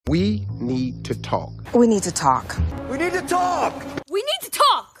We need to talk. We need to talk. We need to talk. We need to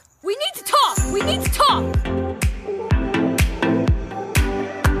talk. We need to talk. We need to talk.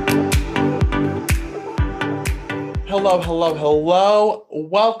 Hello, hello, hello.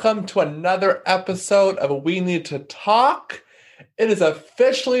 Welcome to another episode of We Need to Talk. It is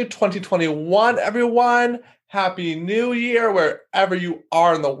officially 2021, everyone. Happy New Year, wherever you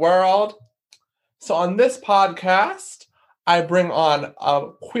are in the world. So on this podcast, I bring on a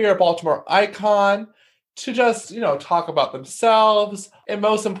queer Baltimore icon to just, talk about themselves and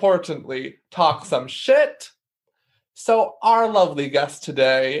most importantly, talk some shit. So our lovely guest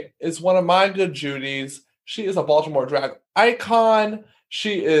today is one of my good Judies. She is a Baltimore drag icon.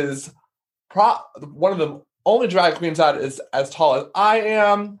 She is one of the only drag queens that is as tall as I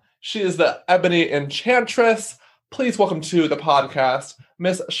am. She is the Ebony Enchantress. Please welcome to the podcast,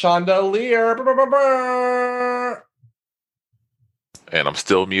 Miss Shonda Lear. And I'm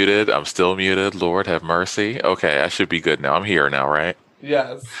still muted. Lord have mercy. Okay, I should be good now. I'm here now, right?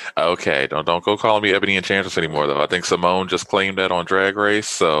 Yes. Okay, don't go calling me Ebony Enchantress anymore, though. I think Simone just claimed that on Drag Race,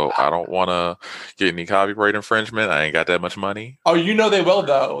 so I don't want to get any copyright infringement. I ain't got that much money. Oh, they will,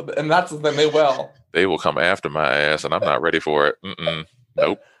 though. And that's the thing, they will. They will come after my ass, and I'm not ready for it.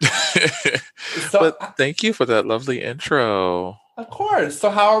 Nope. But thank you for that lovely intro. Of course.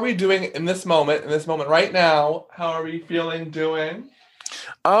 So how are we doing in this moment right now? How are we doing?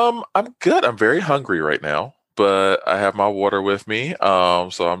 I'm good. I'm very hungry right now, but I have my water with me.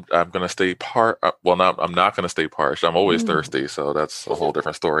 So I'm gonna stay I'm not gonna stay parched. I'm always thirsty, so that's a whole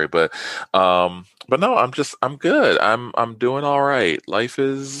different story. But no, I'm good. I'm doing all right. Life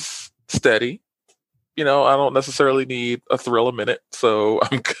is steady. I don't necessarily need a thrill a minute, so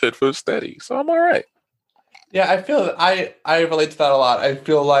I'm good with steady. So I'm all right. Yeah, I feel that I relate to that a lot. I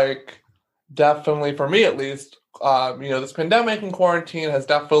feel like definitely for me at least, this pandemic and quarantine has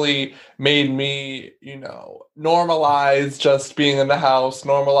definitely made me, normalize just being in the house,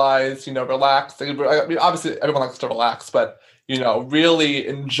 normalize, relaxing. I mean, obviously everyone likes to relax, but, really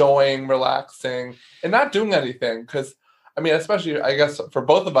enjoying relaxing and not doing anything. Because, especially, I guess, for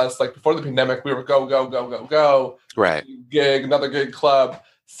both of us, like before the pandemic, we were go, go, go, go, go. Right. Gig, another gig, club.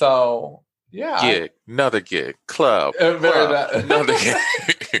 So, yeah. Gig, another gig, club, another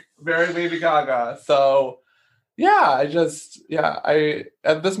gig. Very Lady Gaga. So, yeah, I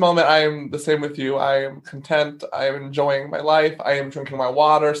at this moment, I am the same with you. I am content. I am enjoying my life. I am drinking my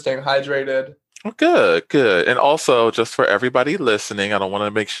water, staying hydrated. Good. And also, just for everybody listening, I don't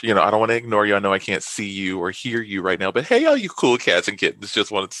want to I don't want to ignore you. I know I can't see you or hear you right now, but hey, all you cool cats and kittens,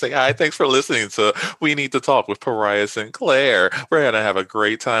 just wanted to say hi. Thanks for listening to We Need to Talk with Pariah Sinclair. We're going to have a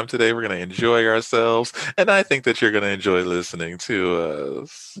great time today. We're going to enjoy ourselves, and I think that you're going to enjoy listening to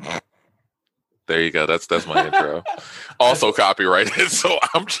us. There you go. That's my intro. Also copyrighted, so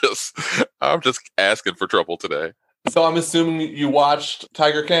I'm just asking for trouble today. So I'm assuming you watched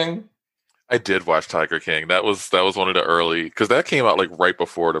Tiger King? I did watch Tiger King. That was one of the early, because that came out like right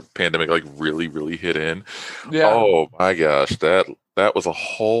before the pandemic like really, really hit in. Yeah. Oh my gosh, that was a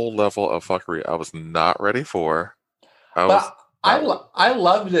whole level of fuckery I was not ready for. I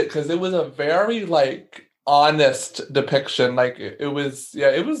loved it because it was a very like honest depiction. Like it was.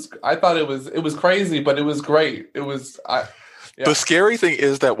 I thought it was crazy, but it was great. It was. Yeah. The scary thing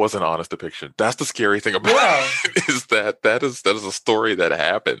is that was an honest depiction. That's the scary thing about it, is that is a story that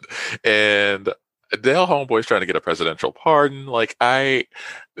happened. And Dale Homeboy's trying to get a presidential pardon. Like,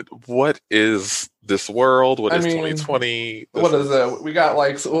 what is this world? What is 2020? What is it? We got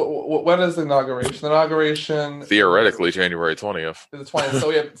like, when is the inauguration? The inauguration? Theoretically, January 20th. The 20th. So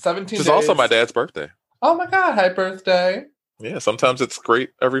we have 17 days. It's also my dad's birthday. Oh my God, happy birthday. Yeah, sometimes it's great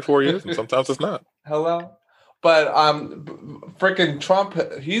every 4 years and sometimes it's not. Hello? But freaking Trump,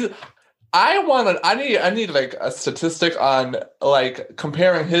 I need like a statistic on like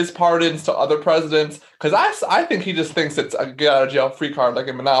comparing his pardons to other presidents, because I think he just thinks it's a get out of jail free card like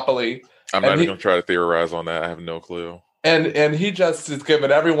in Monopoly. I'm not even gonna try to theorize on that. I have no clue. And he just is giving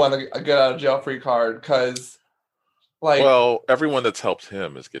everyone a get out of jail free card because, like, well, everyone that's helped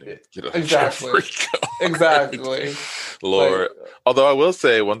him is getting get out of jail free card. Exactly. Lord. Although I will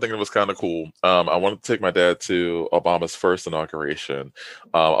say one thing that was kind of cool. I wanted to take my dad to Obama's first inauguration.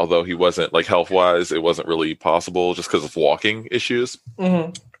 Although he wasn't, like, health-wise, it wasn't really possible just because of walking issues.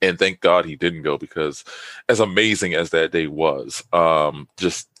 Mm-hmm. And thank God he didn't go, because as amazing as that day was,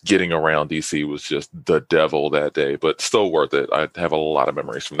 just getting around DC was just the devil that day, but still worth it. I have a lot of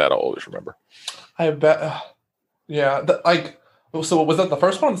memories from that I'll always remember. I bet. Yeah. So was that the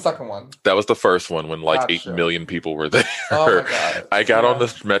first one or the second one? That was the first one when like 8 million people were there. Oh my God. I got on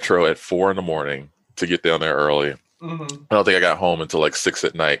the metro at 4 a.m. to get down there early. Mhm. I don't think I got home until like 6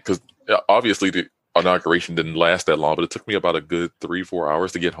 at night because obviously the inauguration didn't last that long, but it took me about a good 3-4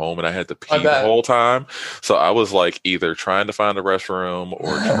 hours to get home, and I had to I pee the bet. whole time. So I was like either trying to find a restroom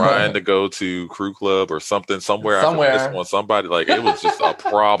or trying to go to crew club or something somewhere I could piss Somewhere. on somebody. Like it was just a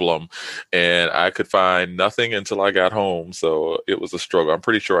problem, and I could find nothing until I got home. So it was a struggle. I'm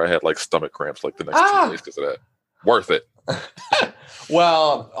pretty sure I had like stomach cramps like the next 2 days because of that. Worth it.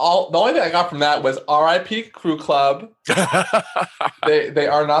 Well, the only thing I got from that was R.I.P. Crew Club. They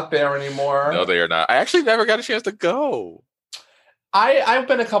are not there anymore. No, they are not. I actually never got a chance to go. I've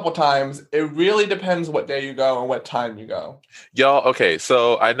been a couple times. It really depends what day you go and what time you go. Y'all, okay,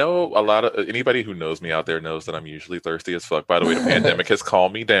 so I know a lot of anybody who knows me out there knows that I'm usually thirsty as fuck. By the way, the pandemic has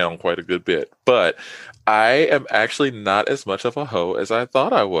calmed me down quite a good bit, but I am actually not as much of a hoe as I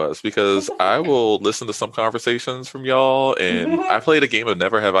thought I was because I will listen to some conversations from y'all, and I played a game of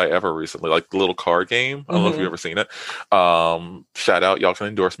Never Have I Ever recently, like the little card game. I don't know if you've ever seen it. Shout out, y'all can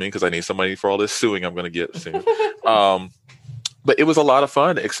endorse me because I need some money for all this suing I'm going to get soon. But it was a lot of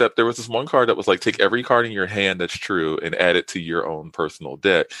fun, except there was this one card that was like, take every card in your hand that's true and add it to your own personal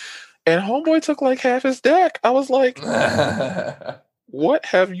deck. And homeboy took like half his deck. I was like, what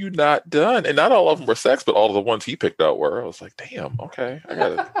have you not done? And not all of them were sex, but all of the ones he picked out were. I was like, damn, okay.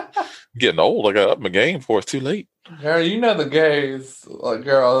 I'm getting old. I got up my game before it's too late. Girl, you know the gays. Like,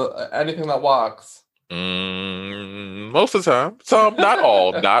 girl, anything that walks. Most of the time. Some, not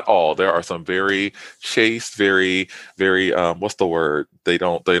all, not all. There are some very chaste, very, very what's the word? They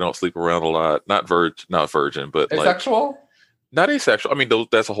don't sleep around a lot. Not virgin, but Asexual? like not asexual. I mean,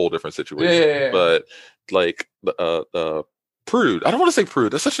 that's a whole different situation. Yeah. But like the prude. I don't want to say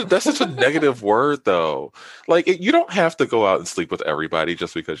prude. That's such a negative word though. Like you don't have to go out and sleep with everybody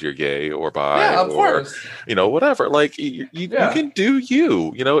just because you're gay or bi Yeah, of or course. whatever. Like you can do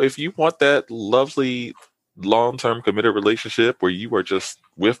you. If you want that lovely long-term committed relationship where you are just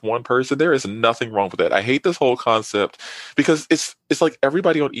with one person, there is nothing wrong with that. I hate this whole concept because it's like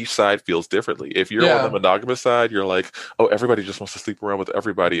everybody on each side feels differently. If you're on the monogamous side, you're like, oh, everybody just wants to sleep around with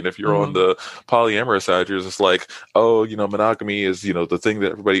everybody. And if you're on the polyamorous side, you're just like, oh, monogamy is, the thing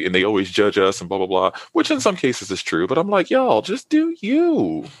that everybody, and they always judge us and blah, blah, blah, which in some cases is true. But I'm like, y'all, just do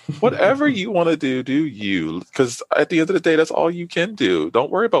you. Whatever you want to do you. Because at the end of the day, that's all you can do. Don't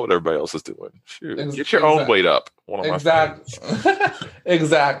worry about what everybody else is doing. Shoot, get your own weight up.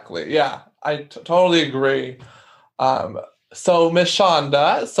 Exactly. Yeah, I totally agree. So Miss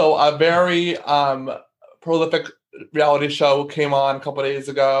Shonda, a very prolific reality show came on a couple days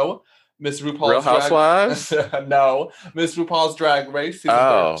ago. Miss RuPaul's Real Housewives? No, Miss RuPaul's Drag Race season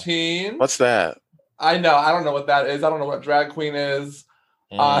 13. What's that? I know. I don't know what that is. I don't know what drag queen is.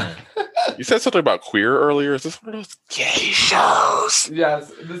 You said something about queer earlier. Is this one of those gay shows? Yes,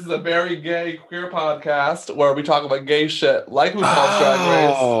 this is a very gay queer podcast where we talk about gay shit like RuPaul's Drag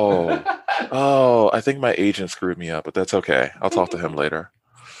Race. I think my agent screwed me up, but that's okay. I'll talk to him later.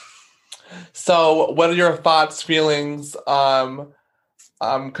 So, what are your thoughts, feelings,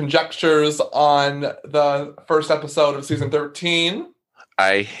 conjectures on the first episode of season 13?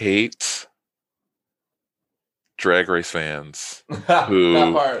 I hate Drag Race fans who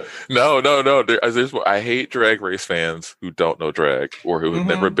that part. No. There's I hate Drag Race fans who don't know drag or who have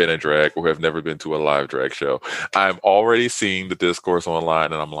never been in drag or have never been to a live drag show. I'm already seeing the discourse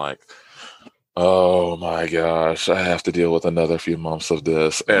online and I'm like, oh my gosh, I have to deal with another few months of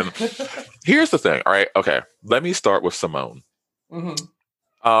this. And here's the thing. All right. Okay. Let me start with Simone.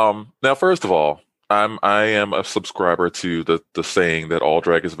 Now, first of all, I am a subscriber to the saying that all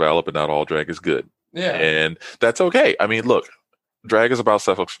drag is valid, but not all drag is good. Yeah. And that's okay. I mean, look, drag is about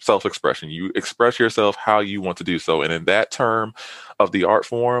self-expression. You express yourself how you want to do so. And in that term of the art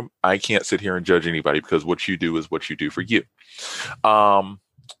form, I can't sit here and judge anybody because what you do is what you do for you.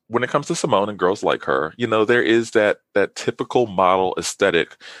 When it comes to Simone and girls like her, there is that typical model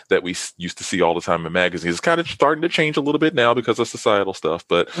aesthetic that we used to see all the time in magazines. It's kind of starting to change a little bit now because of societal stuff.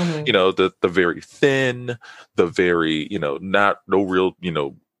 But, the very thin, the very, no real,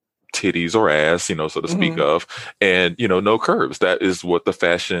 titties or ass, so to speak of, and, no curves. That is what the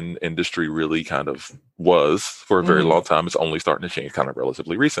fashion industry really kind of was for a very long time. It's only starting to change kind of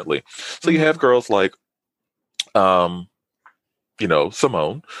relatively recently. So you have girls like, Simone,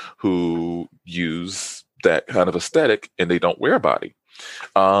 who use that kind of aesthetic and they don't wear body.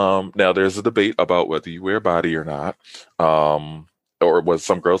 Now there's a debate about whether you wear body or not. Or what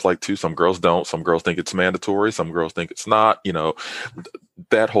some girls like to, some girls don't. Some girls think it's mandatory. Some girls think it's not,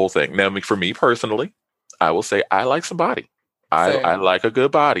 that whole thing. Now, for me personally, I will say I like some body. I like a good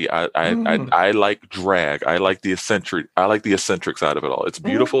body. I like drag. I like the eccentric side of it all. It's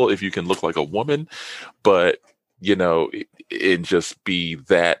beautiful if you can look like a woman, but and just be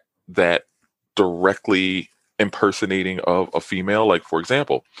that directly impersonating of a female. Like, for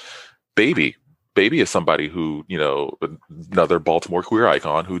example, Baby. Baby is somebody who, another Baltimore queer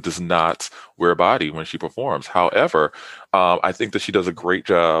icon who does not wear a body when she performs. However, I think that she does a great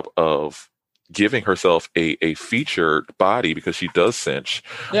job of giving herself a featured body because she does cinch.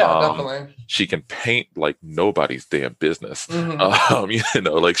 Yeah, definitely. She can paint like nobody's damn business.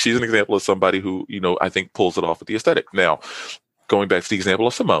 Mhm. Like she's an example of somebody who, I think pulls it off with the aesthetic. Now, going back to the example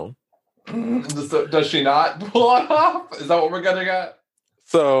of Simone. Does she not pull it off? Is that what we're getting at?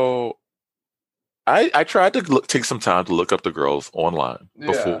 So I tried to take some time to look up the girls online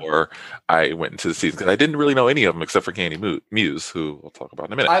before I went into the season because I didn't really know any of them except for Candy Muse, who we'll talk about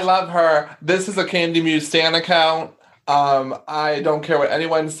in a minute. I love her. This is a Candy Muse stan account. I don't care what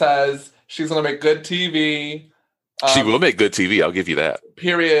anyone says. She's going to make good TV. She will make good TV. I'll give you that.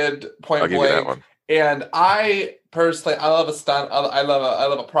 Period. Point blank. I'll give you that one. And I personally, I love a stunt. I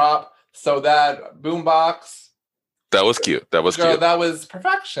love a prop. So that boombox. That was cute. That was cute. That was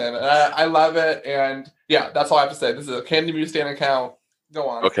perfection. I love it. And yeah, that's all I have to say. This is a Candy Muse stan account. Go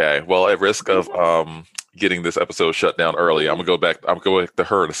on. Okay. Well, at risk of getting this episode shut down early, I'm gonna go back to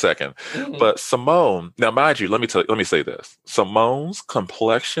her in a second. Mm-hmm. But Simone, now mind you, let me say this. Simone's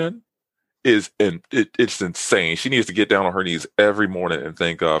complexion it's insane. She needs to get down on her knees every morning and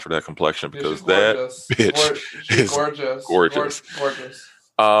thank God for that complexion because that bitch is gorgeous. Gorgeous.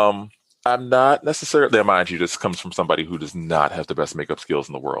 I'm not necessarily, mind you, this comes from somebody who does not have the best makeup skills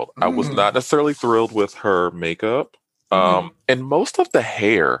in the world. I was not necessarily thrilled with her makeup. And most of the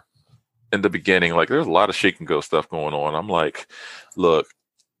hair in the beginning, like there's a lot of shake and go stuff going on. I'm like, look,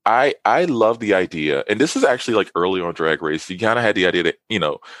 I love the idea. And this is actually like early on Drag Race. You kind of had the idea that,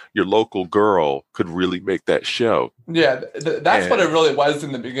 your local girl could really make that show. Yeah, that's what it really was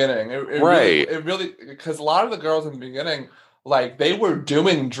in the beginning. It right. Really, because a lot of the girls in the beginning, like they were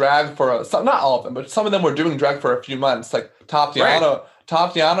doing drag for not all of them, but some of them were doing drag for a few months. Like Tatiana, right.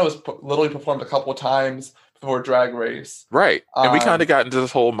 Tatiana was literally performed a couple of times before Drag Race. Right. And we kind of got into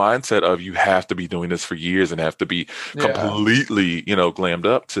this whole mindset of you have to be doing this for years and have to be completely, glammed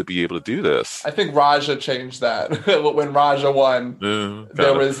up to be able to do this. I think Raja changed that. When Raja won,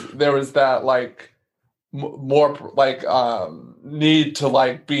 there was that like more like need to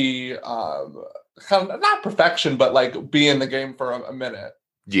like be kind of not perfection, but like be in the game for a minute.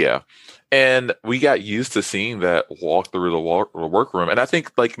 Yeah. And we got used to seeing that walk through the workroom. And I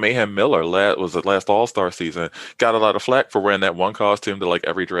think like Mayhem Miller was the last All-Star season, got a lot of flack for wearing that one costume that like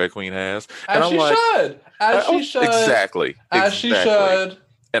every drag queen has. As she should. Exactly. As she should.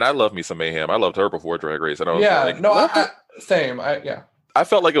 And I love me some Mayhem. I loved her before Drag Race. And I was same. I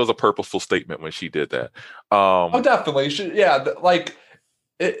felt like it was a purposeful statement when she did that. Definitely. Like,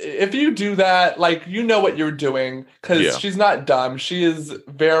 if you do that, like, you know what you're doing, because she's not dumb. She's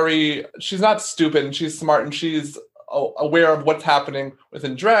not stupid, and she's smart, and she's aware of what's happening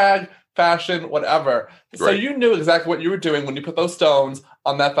within drag, fashion, whatever. So you knew exactly what you were doing when you put those stones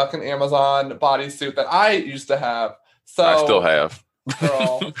on that fucking Amazon bodysuit that I used to have. So I still have.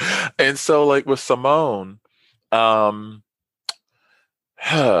 Girl. And so, like, with Simone, so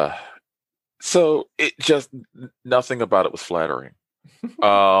it just, nothing about it was flattering.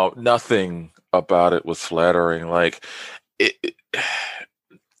 Nothing about it was flattering. Like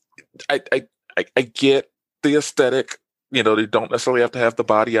I get the aesthetic, they don't necessarily have to have the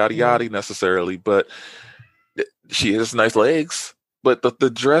body yada necessarily, but she has nice legs, but the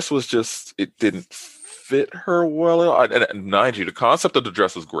dress was just, it didn't fit her well. And mind you, the concept of the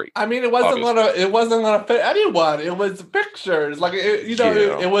dress was great. I mean, it wasn't gonna fit anyone. It was pictures, like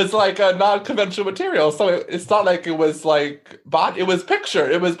it was like a non-conventional material. So it's not like it was like it was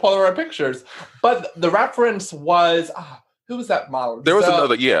picture. It was Polaroid pictures. But the reference was who was that model? There was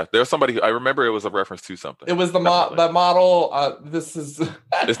another. Yeah, there was somebody. I remember it was a reference to something. It was the model. This is.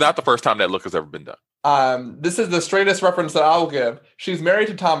 It's not the first time that look has ever been done. This is the straightest reference that I'll give. She's married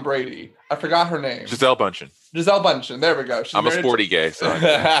to Tom Brady. I forgot her name. Gisele Bündchen. There we go. I'm a sporty gay, so.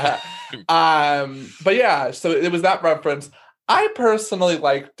 But yeah, so it was that reference. I personally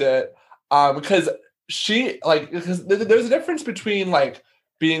liked it because because there's a difference between like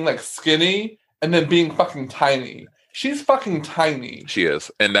being like skinny and then being fucking tiny. She's fucking tiny. She is,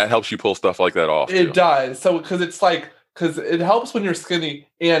 and that helps you pull stuff like that off. It does. So because it helps when you're skinny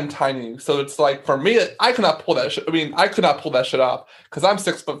and tiny. So it's like, for me, I could not pull that shit. I mean, I could not pull that shit off because I'm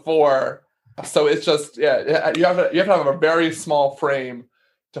 6'4". So it's just, you have to have a very small frame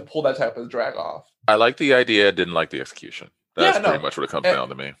to pull that type of drag off. I like the idea, didn't like the execution. That's pretty much what it comes down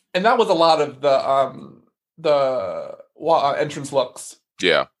to me. And that was a lot of the entrance looks.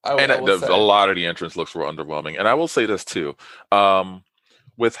 Yeah. And I will a say. lot of the entrance looks were underwhelming. And I will say this too.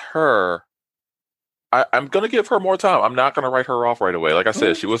 With her, I'm going to give her more time. I'm not going to write her off right away. Like I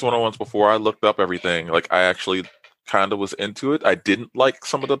said, she was one of the ones before I looked up everything. Like I actually kind of was into it. I didn't like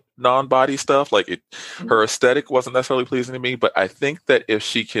some of the non-body stuff. Like her aesthetic wasn't necessarily pleasing to me, but I think that if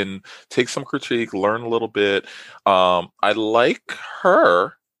she can take some critique, learn a little bit, I like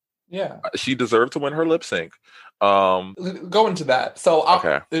her. Yeah. She deserved to win her lip sync. Go into that. So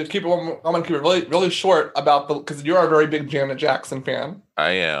Okay. I'm gonna keep it really, really short about because you're a very big Janet Jackson fan.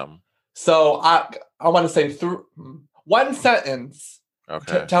 I am. So I want to say through one sentence.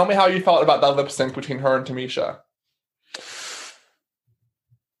 Okay. Tell me how you felt about that lip sync between her and Tamisha.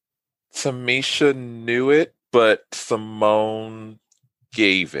 Tamisha knew it, but Simone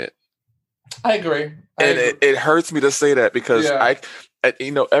gave it. I agree. It hurts me to say that because Yeah.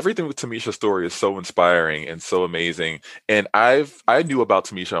 everything with Tamisha's story is so inspiring and so amazing. And I knew about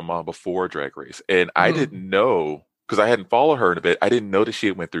Tamisha Iman before Drag Race, and I didn't know, because I hadn't followed her in a bit. I didn't know that she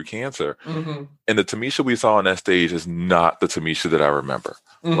had went through cancer. Mm-hmm. And the Tamisha we saw on that stage is not the Tamisha that I remember.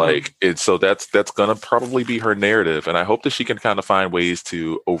 Mm-hmm. So that's gonna probably be her narrative, and I hope that she can kind of find ways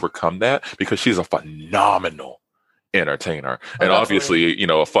to overcome that, because she's a phenomenal entertainer and obviously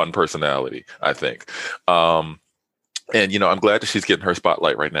a fun personality, I think. And I'm glad that she's getting her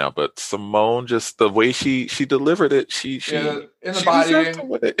spotlight right now. But Simone, just the way she delivered it, she in the she body. deserved to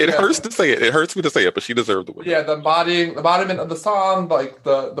win it. It hurts to say it. It hurts me to say it, but she deserved to win. Yeah, the embodiment of the song, like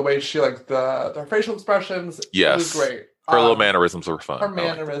the way she the facial expressions. Yes, it was great. Her little mannerisms were fun. Her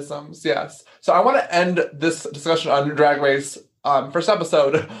mannerisms, yes. So I want to end this discussion on Drag Race first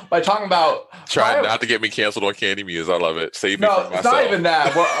episode by talking about trying not to get me canceled on Candy Muse. I love it. Save me from myself. No, it's not even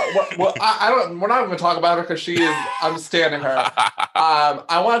that. We're not even going to talk about her because she is. I'm standing her.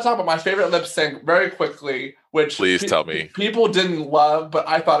 I want to talk about my favorite lip sync very quickly, which please tell me people didn't love, but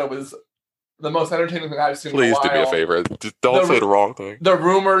I thought it was the most entertaining thing I've seen. Please in a while. do me a favor. Just don't say the wrong thing. The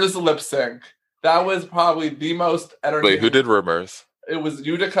Rumors lip sync. That was probably the most entertaining. Wait, who did Rumors? It was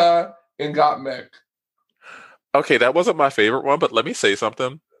Utica and Gottmik. Okay, that wasn't my favorite one, but let me say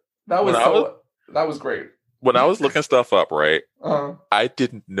something. That was great. When I was looking stuff up, right, Uh-huh. I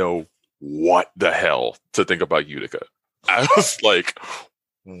didn't know what the hell to think about Utica. I was like,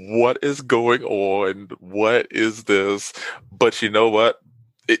 what is going on? What is this? But you know what?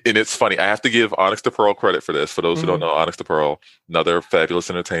 And it's funny. I have to give Onyx the Pearl credit for this. For those who don't know, Onyx the Pearl, another fabulous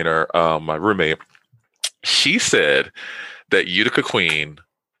entertainer, my roommate, she said that Utica Queen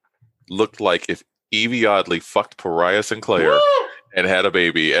looked like if Evie Oddly fucked Pariah Sinclair and had a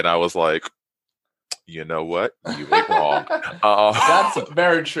baby. And I was like, you know what? You ain't wrong. That's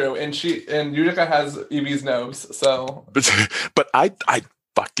very true. And Utica has Evie's nose, so. But I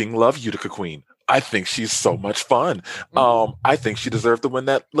fucking love Utica Queen. I think she's so much fun. I think she deserved to win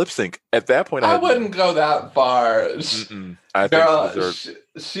that lip sync. At that point, I wouldn't go that far. I think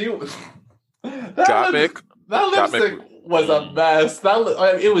she was. Gottmik. That lip sync was a mess.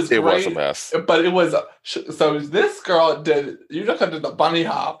 It was great. It was a mess. But it was so. This girl Utica did the bunny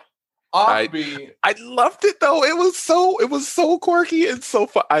hop. I loved it though. It was so quirky and so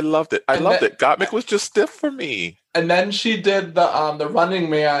fun. I loved it. Gottmik was just stiff for me. And then she did the Running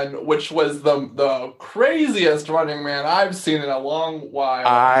Man, which was the craziest Running Man I've seen in a long while.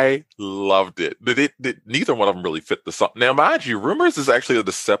 I loved it. Neither one of them really fit the song. Now, mind you, Rumors is actually a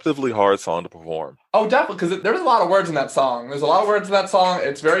deceptively hard song to perform. Oh, definitely, because there's a lot of words in that song.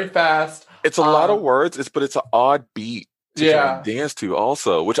 It's very fast. It's a lot of words, but it's an odd beat to try and dance to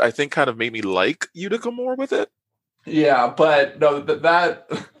also, which I think kind of made me like Utica more with it. Yeah, but no, that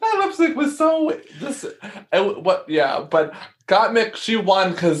lip sync was so but Gottmik, she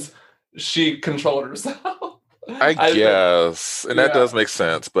won because she controlled herself. I guess, and that does make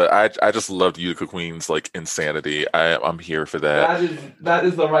sense. But I just loved Utica Queen's insanity. I'm here for that. That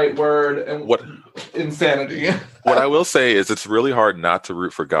is the right word. And what insanity? What I will say is it's really hard not to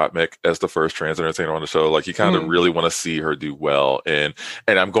root for Gottmik as the first trans entertainer on the show. You kind of really want to see her do well, and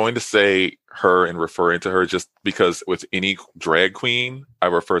I'm going to say her and referring to her just because with any drag queen, I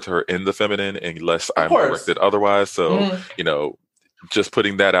refer to her in the feminine unless I'm corrected otherwise. So just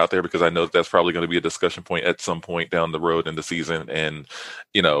putting that out there because I know that's probably going to be a discussion point at some point down the road in the season. And,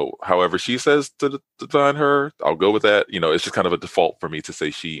 however she says to define her, I'll go with that. It's just kind of a default for me to say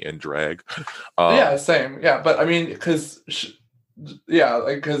she in drag. Yeah, same. Yeah. But I mean, because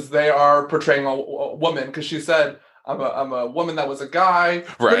they are portraying a woman because she said, I'm a woman that was a guy.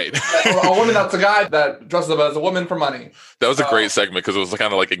 Right. Or a woman that's a guy that dresses up as a woman for money. That was a great segment because it was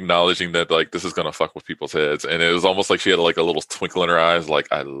kind of like acknowledging that like this is gonna fuck with people's heads, and it was almost like she had like a little twinkle in her eyes, like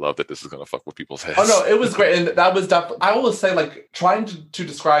I love that this is gonna fuck with people's heads. Oh no, it was great, and that was definitely. I will say, like trying to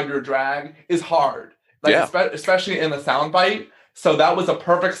describe your drag is hard, like especially in a soundbite. So that was a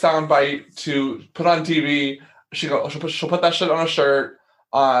perfect soundbite to put on TV. She'll put that shit on a shirt.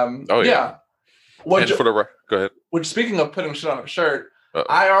 Yeah. Go ahead. Which, speaking of putting shit on a shirt,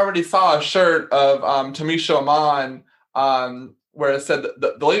 I already saw a shirt of Tamisha Iman where it said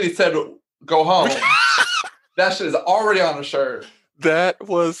the lady said go home. That shit is already on a shirt. That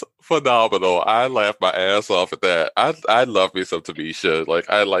was phenomenal. I laughed my ass off at that. I love me some Tamisha. Like,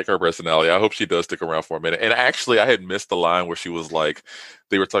 I like her personality. I hope she does stick around for a minute. And actually, I had missed the line where she was like,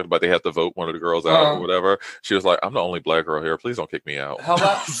 they were talking about they have to vote one of the girls out or whatever. She was like, I'm the only black girl here. Please don't kick me out.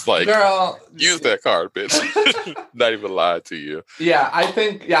 It's like, girl, use that card, bitch. Not even lie to you. Yeah,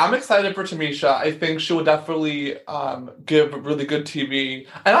 I'm excited for Tamisha. I think she will definitely give really good TV.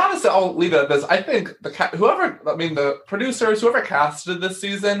 And honestly, I'll leave it at this. I think the producers, whoever casted this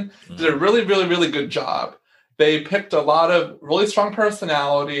season, did a really, really, really good job. They picked a lot of really strong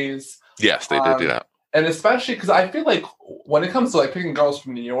personalities. Yes, they did do that. And especially because I feel like when it comes to like picking girls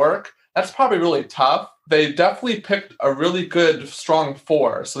from New York, that's probably really tough. They definitely picked a really good, strong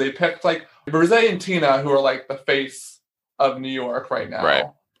four. So they picked like Rosé and Tina, who are like the face of New York right now. Right.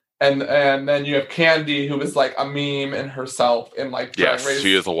 And then you have Candy, who is like a meme in herself in like Drag Race.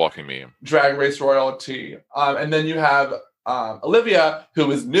 She is a walking meme. Drag Race royalty. And then you have Olivia,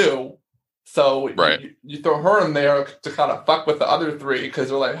 who is new. So you throw her in there to kind of fuck with the other three because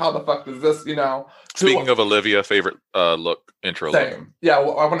they're like, how the fuck is this, Speaking of Olivia, favorite intro look. Yeah,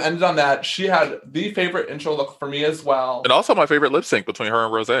 well, I want to end it on that. She had the favorite intro look for me as well. And also my favorite lip sync between her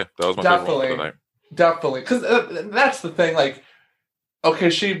and Rosé. That was my favorite one for the night. Definitely. Because that's the thing. Like, okay,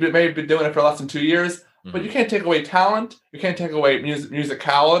 she may be doing it for less than 2 years, but you can't take away talent. You can't take away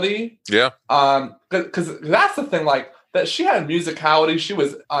musicality. Yeah. Because that's the thing, like, that she had musicality. She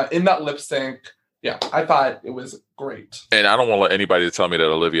was in that lip sync. Yeah, I thought it was great. And I don't want to let anybody tell me that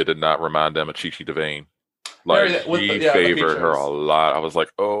Olivia did not remind them of Chi Chi DeVayne. Like, he favored her a lot. I was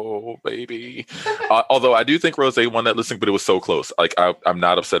like, oh, baby. Although I do think Rosé won that lip sync, but it was so close. Like, I'm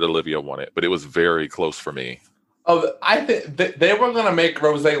not upset Olivia won it, but it was very close for me. Oh, I think they were going to make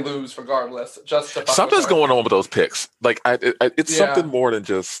Rosé lose regardless. Just to something's going on with those picks. Like, it's something more than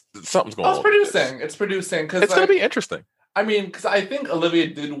just something's going on. It's producing. Cause it's going to be interesting. I mean, because I think Olivia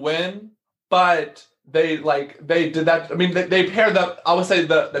did win, but they did that. I mean, they paired them. I would say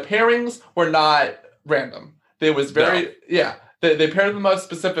the pairings were not random. They was very They paired them up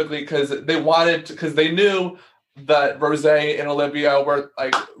specifically because they knew that Rosé and Olivia were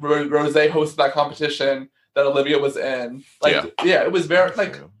like Rosé hosted that competition that Olivia was in. Like, it was very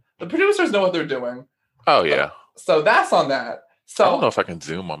like the producers know what they're doing. Oh yeah. So that's on that. So I don't know if I can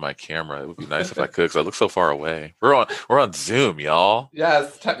zoom on my camera. It would be nice if I could because I look so far away. We're on Zoom, y'all.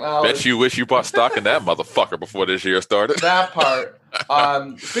 Yes, technology. Bet you wish you bought stock in that motherfucker before this year started. That part.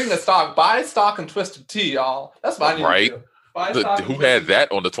 Speaking of stock, buy stock in Twisted Tea, y'all. That's what I need to do. Who had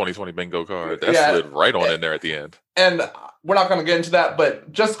that on the 2020 bingo card? That slid right on in there at the end. And we're not going to get into that,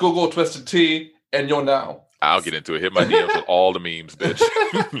 but just Google Twisted Tea and you'll know. I'll get into it. Hit my DMs with all the memes, bitch.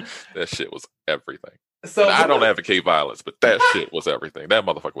 That shit was everything. So I don't advocate violence, but that shit was everything. That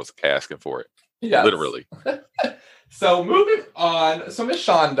motherfucker was asking for it. Yes. Literally. So moving on. So Miss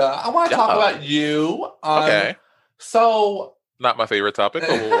Shonda, I want to talk about you. Okay. So not my favorite topic,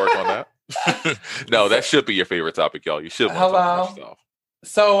 but we'll work on that. No, that should be your favorite topic, y'all. You should want to talk about yourself.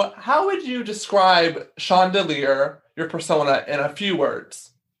 So how would you describe Shonda Lear, your persona, in a few words?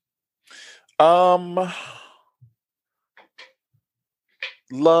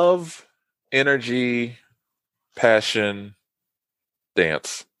 Love, energy, passion,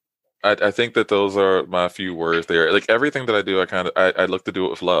 dance. I think that those are my few words there. Like everything that I do, I look to do it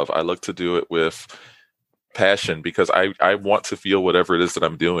with love. I look to do it with passion because I want to feel whatever it is that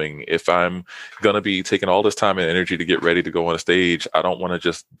I'm doing. If I'm going to be taking all this time and energy to get ready to go on a stage, I don't want to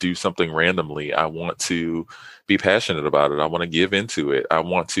just do something randomly. I want to be passionate about it. I want to give into it. I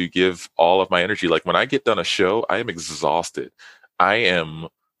want to give all of my energy. Like when I get done a show, I am exhausted. I am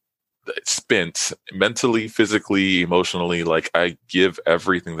spent mentally, physically, emotionally. Like I give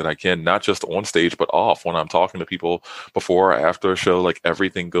everything that I can, not just on stage, but off when I'm talking to people before or after a show. Like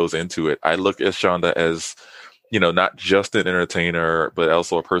everything goes into it. I look at Shonda as, not just an entertainer, but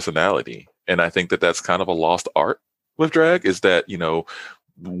also a personality. And I think that that's kind of a lost art with drag is that,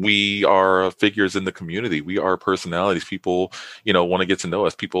 we are figures in the community. We are personalities. People, want to get to know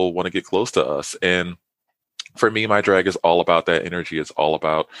us. People want to get close to us. And for me, my drag is all about that energy. It's all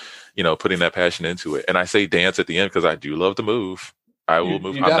about, putting that passion into it. And I say dance at the end because I do love to move. I will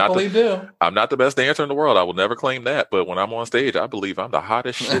move. You definitely do. I'm not the best dancer in the world. I will never claim that. But when I'm on stage, I believe I'm the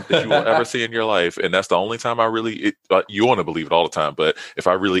hottest shit that you will ever see in your life. And that's the only time you want to believe it all the time. But if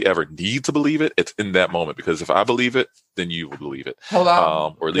I really ever need to believe it, it's in that moment. Because if I believe it, then you will believe it.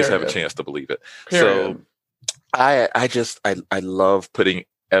 Or at least have a chance to believe it. Period. So I love putting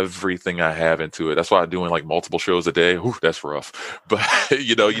everything I have into it. That's why I'm doing like multiple shows a day. Ooh, that's rough. But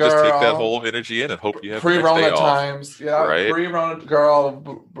you just take that whole energy in and hope you have pre-Rona times. Yeah, right? Pre-Rona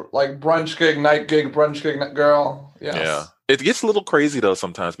girl, like brunch gig, night gig, brunch gig, girl. Yes. Yeah. It gets a little crazy though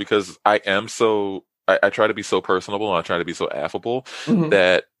sometimes because I try to be so personable and I try to be so affable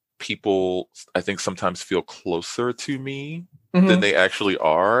that people, I think, sometimes feel closer to me than they actually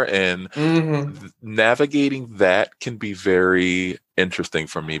are. And navigating that can be very interesting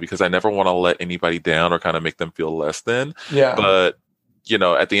for me because I never want to let anybody down or kind of make them feel less than. Yeah. But,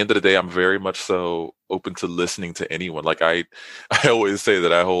 at the end of the day, I'm very much so open to listening to anyone. Like I always say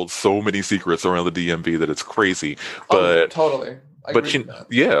that I hold so many secrets around the DMV that it's crazy. But totally. But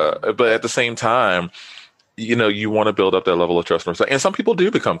at the same time, you want to build up that level of trust and respect. And some people do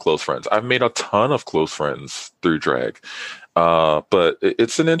become close friends. I've made a ton of close friends through drag. But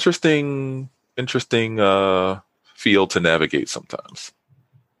it's an interesting field to navigate sometimes.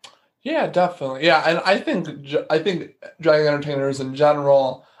 Yeah, definitely. Yeah, and I think drag entertainers in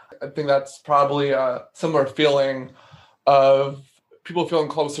general, I think that's probably a similar feeling of people feeling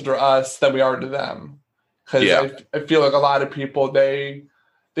closer to us than we are to them. Because I feel like a lot of people, they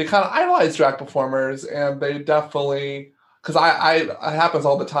kind of idolize drag performers, and they definitely, because it happens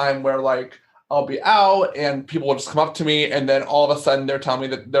all the time where like I'll be out and people will just come up to me and then all of a sudden they're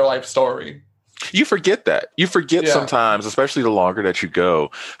telling me their life story. You forget that. You forget sometimes, especially the longer that you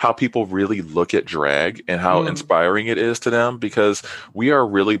go, how people really look at drag and how inspiring it is to them because we are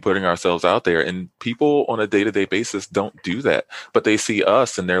really putting ourselves out there and people on a day-to-day basis don't do that. But they see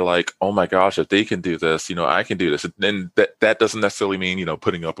us and they're like, oh my gosh, if they can do this, I can do this. And then that doesn't necessarily mean,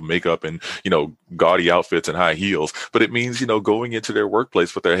 putting up a makeup and, gaudy outfits and high heels, but it means, going into their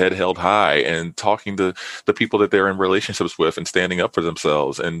workplace with their head held high and talking to the people that they're in relationships with and standing up for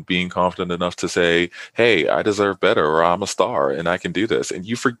themselves and being confident enough to say, hey, I deserve better, or I'm a star and I can do this. And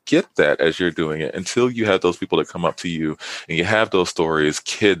you forget that as you're doing it until you have those people that come up to you and you have those stories.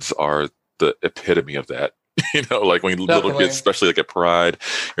 Kids are the epitome of that. Like when little kids, especially like at Pride,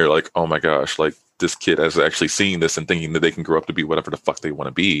 you're like, oh my gosh, like this kid has actually seen this and thinking that they can grow up to be whatever the fuck they want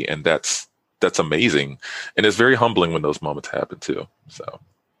to be. And that's amazing. And it's very humbling when those moments happen too. So.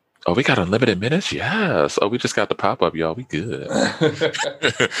 Oh, we got unlimited minutes? Yes. Oh, we just got the pop-up, y'all. We good.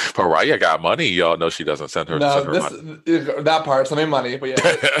 Pariah got money. Y'all know she doesn't send her money. That part, send me money. But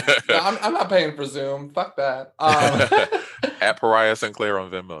yeah, I'm not paying for Zoom. Fuck that. At Pariah Sinclair on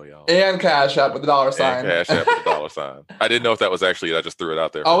Venmo, y'all. And Cash App with the $. And Cash App with the $. I didn't know if that was actually, I just threw it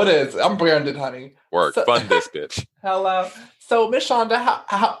out there. Oh, it is. I'm branded, honey. Work. Fund this bitch. Hello. So, Miss Shonda,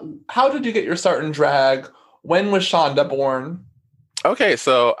 how did you get your start in drag? When was Shonda born? Okay,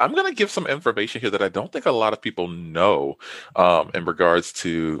 so I'm going to give some information here that I don't think a lot of people know in regards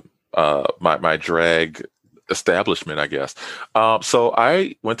to my drag establishment, I guess. So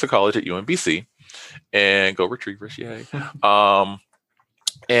I went to college at UMBC and go Retrievers, yay.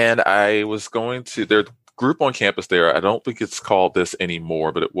 And I was going to their group on campus there. I don't think it's called this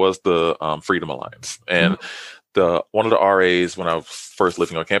anymore, but it was the Freedom Alliance. And one of the RAs when I was first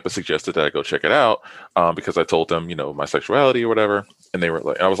living on campus suggested that I go check it out because I told them, my sexuality or whatever. And they were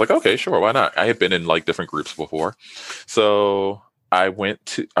like, I was like, okay, sure. Why not? I had been in like different groups before. So I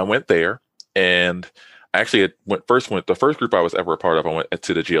went there and I actually the first group I was ever a part of, I went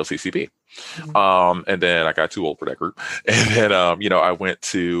to the GLCCB. And then I got too old for that group. And then, I went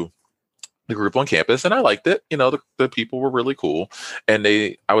to the group on campus and I liked it. The people were really cool. And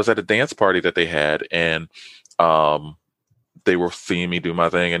I was at a dance party that they had and, they were seeing me do my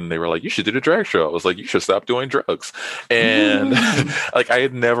thing and they were like, you should do the drag show. I was like, you should stop doing drugs. And like, I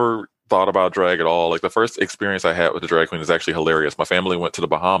had never thought about drag at all. Like the first experience I had with the drag queen is actually hilarious. My family went to the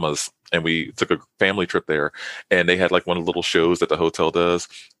Bahamas and we took a family trip there and they had like one of the little shows that the hotel does.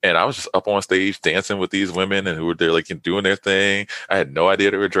 And I was just up on stage dancing with these women and who were there like doing their thing. I had no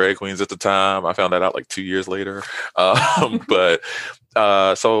idea they were drag queens at the time. I found that out like 2 years later.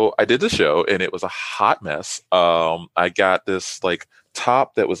 So I did the show and it was a hot mess. I got this like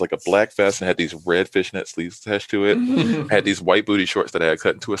top that was like a black vest and had these red fishnet sleeves attached to it. I had these white booty shorts that I had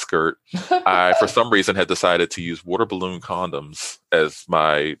cut into a skirt. I, for some reason, had decided to use water balloon condoms as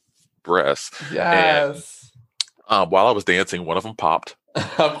my breasts. Yes. And, while I was dancing, one of them popped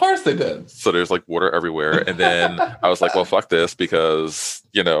Of course they did. So there's like water everywhere. And then I was like, well, fuck this, because,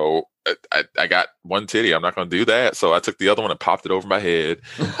 I got one titty. I'm not going to do that. So I took the other one and popped it over my head.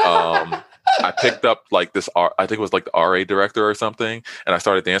 I picked up like this, I think it was like the RA director or something. And I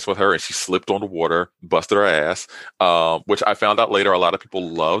started dancing with her and she slipped on the water, busted her ass, which I found out later a lot of people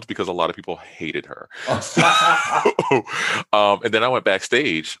loved because a lot of people hated her. And then I went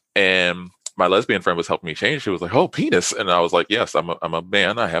backstage and my lesbian friend was helping me change. She was like, "Oh, penis." And I was like, "Yes, I'm a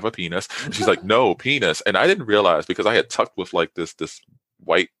man. I have a penis." And she's like, "No, penis." And I didn't realize because I had tucked with like this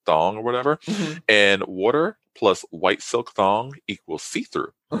white thong or whatever, and water plus white silk thong equals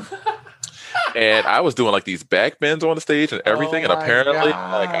see-through. And I was doing like these back bends on the stage and everything. And apparently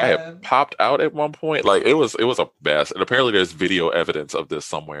like I had popped out at one point. Like it was a mess. And apparently there's video evidence of this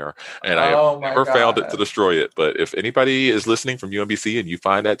somewhere. And I have never found it to destroy it. But if anybody is listening from UMBC and you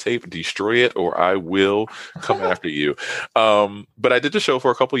find that tape, destroy it or I will come after you. But I did the show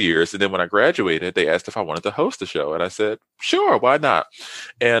for a couple years. And then when I graduated, they asked if I wanted to host the show. And I said, sure, why not?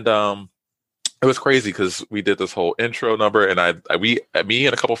 And it was crazy because we did this whole intro number, and me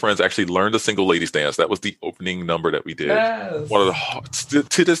and a couple friends actually learned the single ladies dance. That was the opening number that we did. Yes. One of the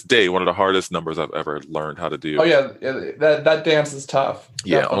to this day, one of the hardest numbers I've ever learned how to do. Oh yeah, that dance is tough.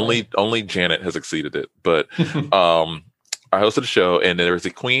 Yeah, only Janet has exceeded it. But I hosted a show, and there was a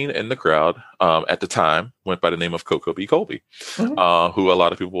queen in the crowd. At the time, went by the name of Coco B. Colby, who a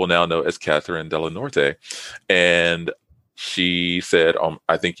lot of people will now know as Catherine Della Norte, and she said,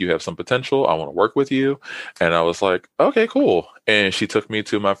 I think you have some potential. I want to work with you. And I was like, okay, cool. And she took me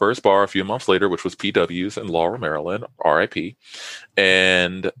to my first bar a few months later, which was PW's in Laurel, Maryland, RIP.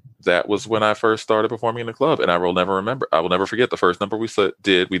 And that was when I first started performing in the club. And I will never forget the first number we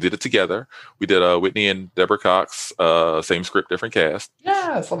did. We did it together. We did Whitney and Deborah Cox, same script, different cast.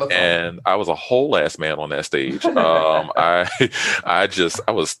 Yeah, and I was a whole ass man on that stage.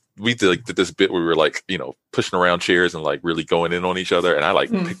 We did this bit where we were like, pushing around chairs and like really going in on each other. And I like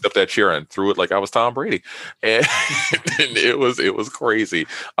picked up that chair and threw it like I was Tom Brady. And it was crazy.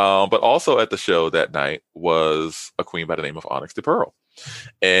 But also at the show that night was a queen by the name of Onyx DePearl.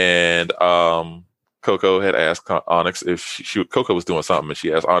 And Coco had asked Onyx if Coco was doing something, and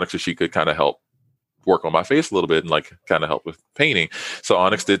she asked Onyx if she could kind of help work on my face a little bit and like kind of help with painting. So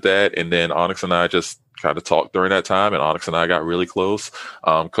Onyx did that, and then Onyx and I just kind of talked during that time, and Onyx and I got really close.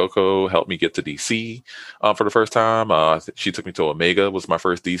 Coco helped me get to DC for the first time. She took me to Omega, was my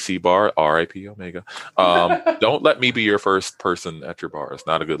first DC bar. RIP Omega. Don't let me be your first person at your bar. It's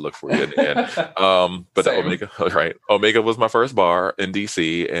not a good look for you. But Omega, right? Omega was my first bar in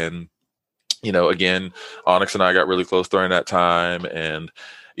DC, and again, Onyx and I got really close during that time, and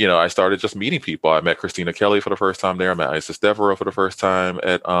I started just meeting people. I met Christina Kelly for the first time there. I met Isis Devereaux for the first time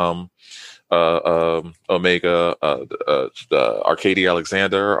at Omega. Arcadia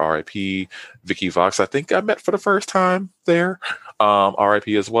Alexander, RIP. Vicky Vox, I think I met for the first time there. RIP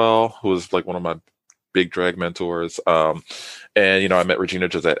as well, who was like one of my big drag mentors. And I met Regina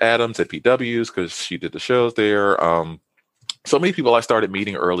Josette Adams at PW's because she did the shows there. So many people I started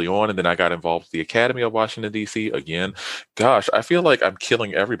meeting early on, and then I got involved with the Academy of Washington, D.C. again. Gosh, I feel like I'm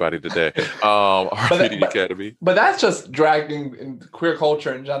killing everybody today. Academy. But that's just dragging in queer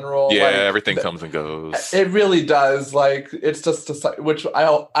culture in general. Yeah, everything comes and goes. It really does. Like, it's just, which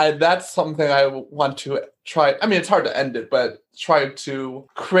that's something I want to try. I mean, it's hard to end it, but try to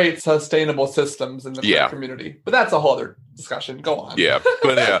create sustainable systems in the queer community. But that's a whole other discussion. Go on. Yeah,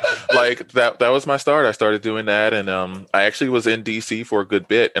 but like that was my start. I started doing that, and I actually was in DC for a good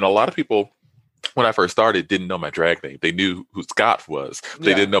bit, and a lot of people when I first started didn't know my drag name. They knew who Scott was.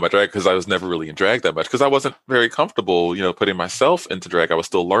 They didn't know my drag because I was never really in drag that much because I wasn't very comfortable, putting myself into drag. I was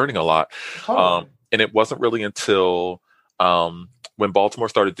still learning a lot. And it wasn't really until when Baltimore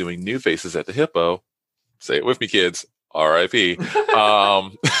started doing New Faces at the Hippo, say it with me, kids, RIP,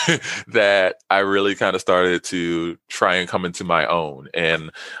 that I really kind of started to try and come into my own.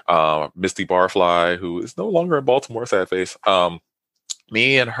 And Misty Barfly, who is no longer in Baltimore, sad face,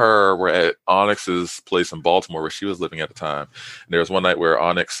 me and her were at Onyx's place in Baltimore where she was living at the time. And there was one night where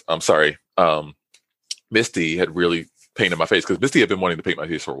Misty had really painted my face because Misty had been wanting to paint my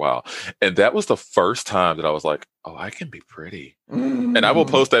face for a while. And that was the first time that I was like, oh, I can be pretty. Mm-hmm. And I will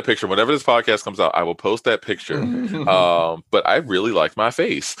post that picture. Whenever this podcast comes out, I will post that picture. Mm-hmm. But I really liked my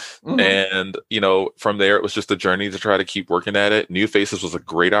face. Mm-hmm. And, from there, it was just a journey to try to keep working at it. New Faces was a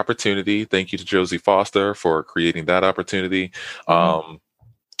great opportunity. Thank you to Josie Foster for creating that opportunity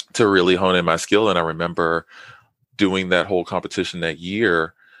to really hone in my skill. And I remember doing that whole competition that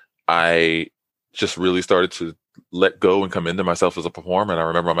year, I just really started to let go and come into myself as a performer. And I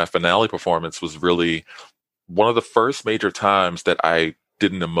remember my finale performance was really one of the first major times that I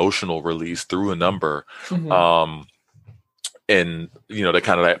did an emotional release through a number. Mhm. And that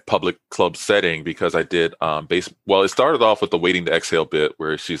kind of that public club setting, because I did it started off with the Waiting to Exhale bit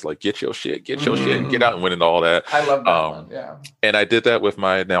where she's like, get your shit, get out and win and all that. I love that one. Yeah. And I did that with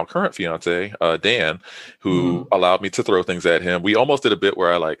my now current fiance, Dan, who allowed me to throw things at him. We almost did a bit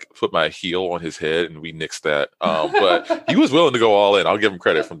where I like put my heel on his head and we nixed that. But he was willing to go all in. I'll give him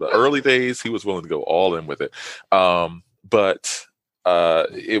credit. From the early days, he was willing to go all in with it. But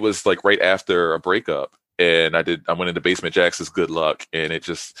it was like right after a breakup. And I went into Basement Jaxx's Good Luck, and it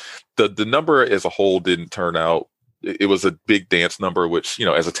just, the number as a whole didn't turn out. It was a big dance number, which,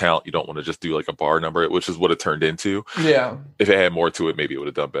 as a talent, you don't want to just do like a bar number, which is what it turned into. Yeah. If it had more to it, maybe it would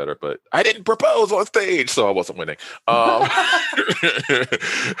have done better, but I didn't propose on stage, so I wasn't winning. But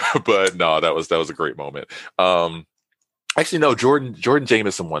no, that was a great moment. Actually, no, Jordan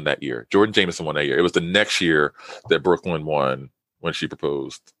Jameson won that year. It was the next year that Brooklyn won when she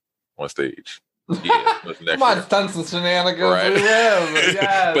proposed on stage. Yeah, come on, stunts and shenanigans. Right. We live.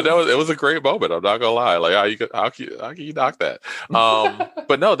 Yes. But it was a great moment. I'm not gonna lie. Like how can you knock that?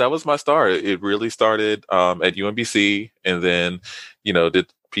 But no, that was my start. It really started at UMBC, and then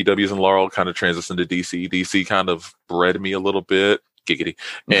did PWs and Laurel, kind of transitioned to DC. DC kind of bred me a little bit, giggity,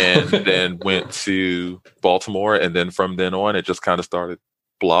 and then went to Baltimore, and then from then on, it just kind of started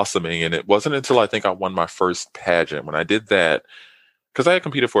blossoming. And it wasn't until I think I won my first pageant when I did that. Because I had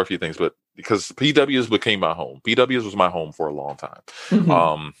competed for a few things, but because PWs became my home. PWs was my home for a long time.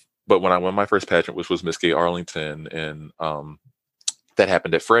 Mm-hmm. But when I won my first pageant, which was Miss Gay Arlington, and that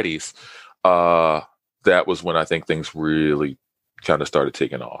happened at Freddie's, that was when I think things really kind of started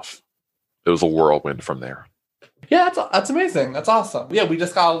taking off. It was a whirlwind from there. Yeah, that's amazing. That's awesome. Yeah, we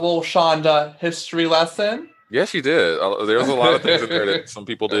just got a little Shonda history lesson. Yes, you did. There's a lot of things in there that some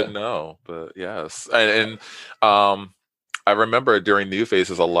people didn't know, but yes. And I remember during New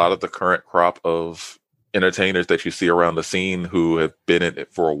Faces, a lot of the current crop of entertainers that you see around the scene who have been in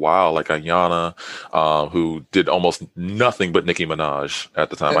it for a while, like Ayana, who did almost nothing but Nicki Minaj at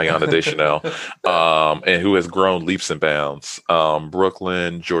the time, Ayana Deschanel, and who has grown leaps and bounds.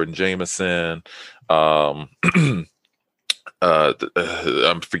 Brooklyn, Jordan Jameson, I'm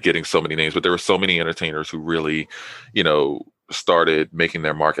forgetting so many names, but there were so many entertainers who really, started making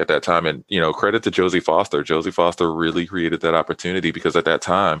their mark at that time. And, credit to Josie Foster. Josie Foster really created that opportunity, because at that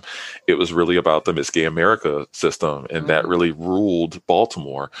time it was really about the Miss Gay America system, and that really ruled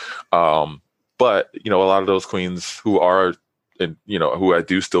Baltimore. But, a lot of those queens who are, and, who I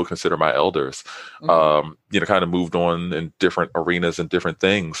do still consider my elders, kind of moved on in different arenas and different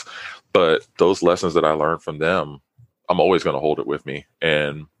things. But those lessons that I learned from them, I'm always going to hold it with me.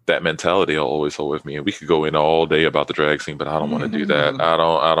 And that mentality I'll always hold with me. And we could go in all day about the drag scene, but I don't want to do that. I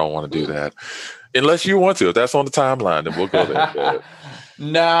don't want to do that. Unless you want to. If that's on the timeline, then we'll go there.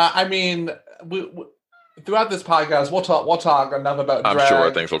 Nah, I mean, we, throughout this podcast, we'll talk enough about drag. I'm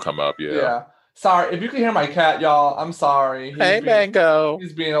sure things will come up, yeah. Sorry, if you can hear my cat, y'all, I'm sorry. Mango.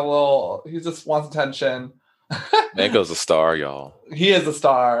 He just wants attention. Mango's a star, y'all. He is a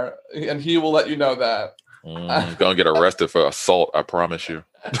star, and he will let you know that. Gonna get arrested for assault, I promise you.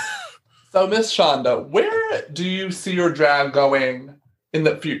 So, Miss Shonda, where do you see your drag going in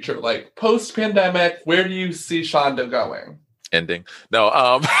the future? Like post-pandemic, where do you see Shonda going? Ending. No,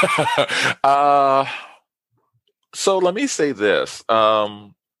 so let me say this.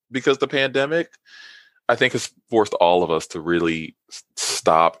 Because the pandemic, I think, has forced all of us to really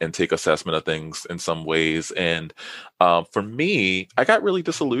stop and take assessment of things in some ways. And for me, I got really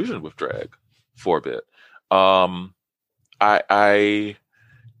disillusioned with drag for a bit.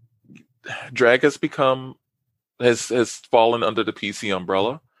 Drag has fallen under the PC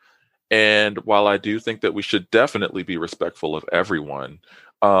umbrella. And while I do think that we should definitely be respectful of everyone,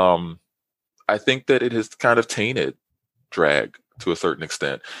 I think that it has kind of tainted drag to a certain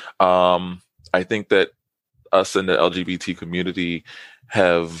extent. I think that us in the LGBT community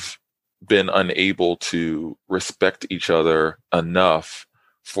have been unable to respect each other enough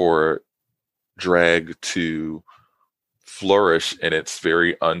for drag to flourish in its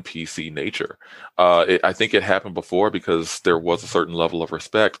very un-PC nature. I think it happened before because there was a certain level of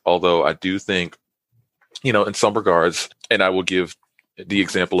respect, although I do think, in some regards, and I will give the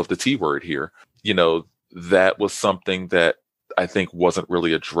example of the T word here, that was something that I think wasn't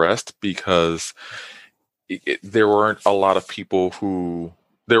really addressed because there weren't a lot of people who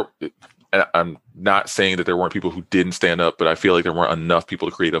I'm not saying that there weren't people who didn't stand up, but I feel like there weren't enough people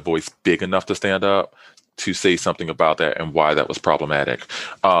to create a voice big enough to stand up to say something about that and why that was problematic.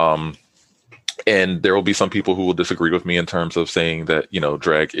 And there will be some people who will disagree with me in terms of saying that,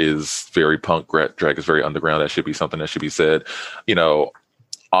 drag is very punk, drag is very underground. That should be something that should be said.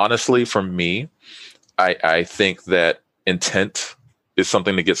 honestly, for me, I think that intent is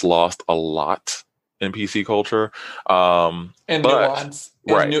something that gets lost a lot in PC culture. And but nuance.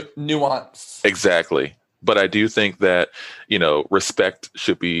 And right. nuance. Exactly. But I do think that, respect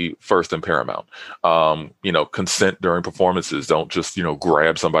should be first and paramount. Consent during performances. Don't just,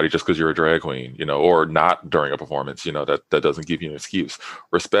 grab somebody just because you're a drag queen, or not during a performance, that doesn't give you an excuse.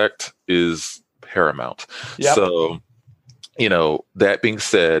 Respect is paramount. Yep. So, that being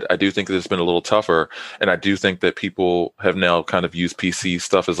said, I do think that it's been a little tougher. And I do think that people have now kind of used PC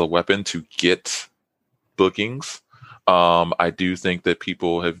stuff as a weapon to get bookings. I do think that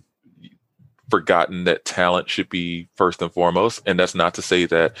people have forgotten that talent should be first and foremost. And that's not to say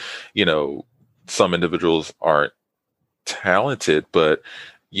that, some individuals aren't talented, but,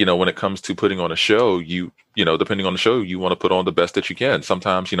 when it comes to putting on a show, depending on the show, you want to put on the best that you can.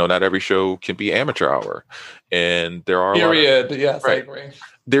 Sometimes, not every show can be amateur hour. And there are yes, right. I agree.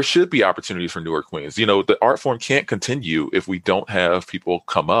 There should be opportunities for newer queens. The art form can't continue if we don't have people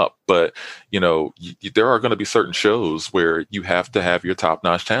come up. But, there are going to be certain shows where you have to have your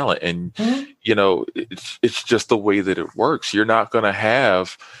top-notch talent. And, it's just the way that it works. You're not going to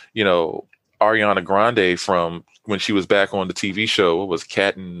have, Ariana Grande from when she was back on the TV show. What was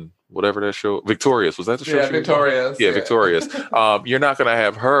Cat and whatever that show? Victorious. Was that the show? Yeah, Victorious. Yeah, Victorious. You're not going to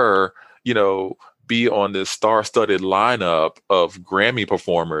have her, be on this star-studded lineup of Grammy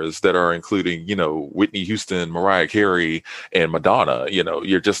performers that are including, Whitney Houston, Mariah Carey, and Madonna.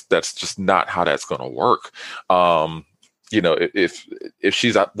 That's just not how that's going to work. If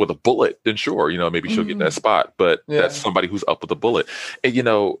she's up with a bullet, then sure, maybe she'll get that spot. But that's somebody who's up with a bullet.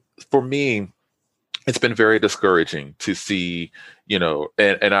 And, for me, it's been very discouraging to see,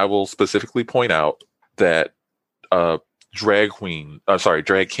 and I will specifically point out that drag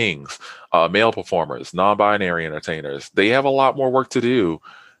kings, male performers, non-binary entertainers, they have a lot more work to do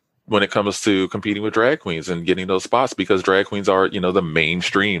when it comes to competing with drag queens and getting those spots, because drag queens are, the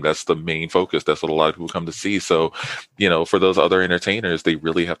mainstream. That's the main focus. That's what a lot of people come to see. So, for those other entertainers, they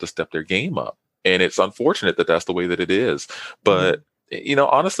really have to step their game up. And it's unfortunate that that's the way that it is. But,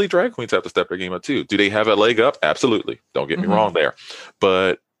 honestly, drag queens have to step their game up too. Do they have a leg up? Absolutely. Don't get me wrong there.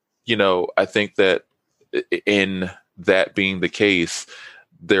 But, I think that in that being the case,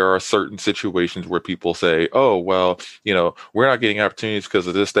 there are certain situations where people say, oh, well, we're not getting opportunities because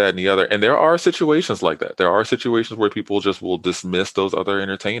of this, that, and the other. And there are situations like that. There are situations where people just will dismiss those other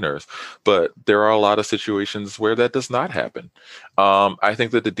entertainers. But there are a lot of situations where that does not happen. I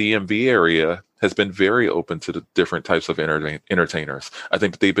think that the DMV area has been very open to the different types of entertainers. I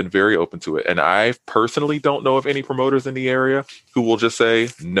think that they've been very open to it. And I personally don't know of any promoters in the area who will just say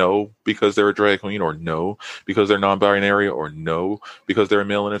no because they're a drag queen, or no because they're non-binary, or no because they're a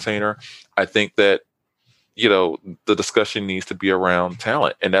male entertainer. I think that, the discussion needs to be around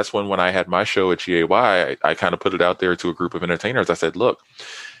talent. And that's when I had my show at GAY, I kind of put it out there to a group of entertainers. I said, look,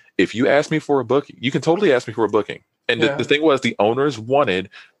 if you ask me for a booking, you can totally ask me for a booking. And the thing was, the owners wanted,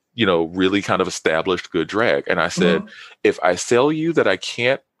 really kind of established good drag. And I said, if I sell you that I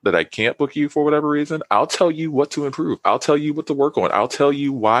can't book you for whatever reason, I'll tell you what to improve. I'll tell you what to work on. I'll tell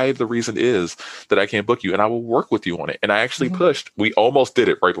you why the reason is that I can't book you, and I will work with you on it. And I actually pushed. We almost did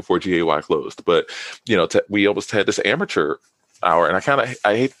it right before GAY closed, but we almost had this amateur hour, and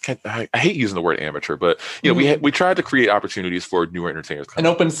I hate using the word amateur, but we tried to create opportunities for newer entertainers. An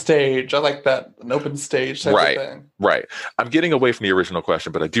open stage, I like that. An open stage type of thing. Right. I'm getting away from the original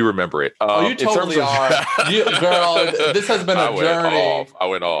question, but I do remember it. You totally are, girl. This has been a journey. I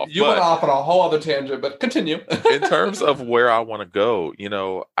went off. You went off on a whole other tangent, but continue. In terms of where I want to go,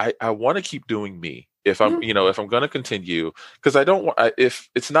 I want to keep doing me. If I'm, if I'm going to continue, because I don't want, if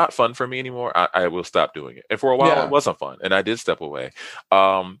it's not fun for me anymore, I will stop doing it. And for a while, it wasn't fun, and I did step away.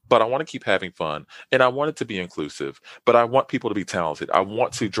 But I want to keep having fun, and I want it to be inclusive. But I want people to be talented. I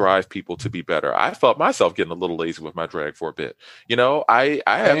want to drive people to be better. I felt myself getting a little lazy with my drag for a bit. I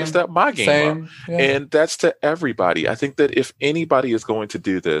have to step my game up, and that's to everybody. I think that if anybody is going to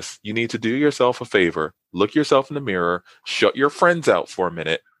do this, you need to do yourself a favor, look yourself in the mirror, shut your friends out for a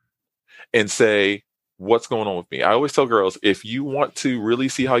minute, and say, what's going on with me? I always tell girls, if you want to really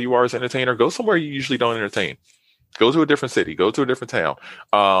see how you are as an entertainer, go somewhere you usually don't entertain. Go to a different city, go to a different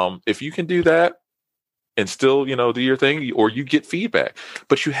town. If you can do that and still, do your thing, or you get feedback,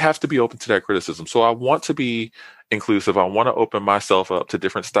 but you have to be open to that criticism. So I want to be inclusive. I want to open myself up to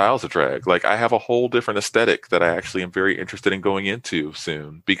different styles of drag. Like, I have a whole different aesthetic that I actually am very interested in going into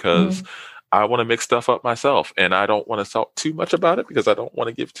soon, because I want to mix stuff up myself, and I don't want to talk too much about it because I don't want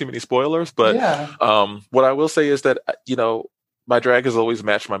to give too many spoilers. But what I will say is that, my drag has always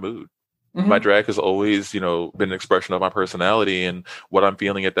matched my mood. My drag has always, been an expression of my personality and what I'm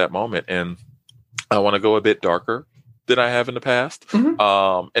feeling at that moment. And I want to go a bit darker than I have in the past.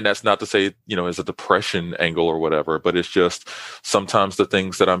 And that's not to say, as a depression angle or whatever, but it's just sometimes the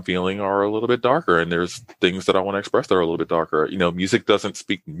things that I'm feeling are a little bit darker, and there's things that I want to express that are a little bit darker. Music doesn't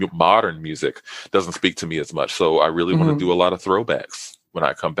speak, modern music doesn't speak to me as much. So I really want to do a lot of throwbacks when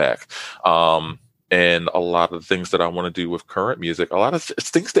I come back. And a lot of the things that I want to do with current music, a lot of it's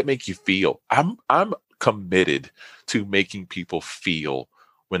things that make you feel. I'm committed to making people feel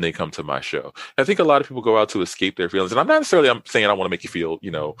when they come to my show. I think a lot of people go out to escape their feelings, and I'm saying I want to make you feel,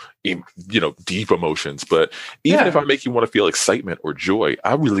 deep emotions, but even if I make you want to feel excitement or joy,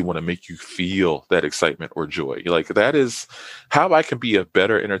 I really want to make you feel that excitement or joy. Like, that is how I can be a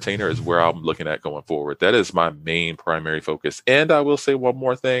better entertainer, is where I'm looking at going forward. That is my main primary focus. And I will say one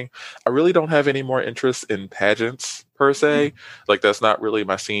more thing. I really don't have any more interest in pageants per se. Like, that's not really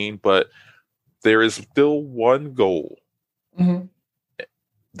my scene, but there is still one goal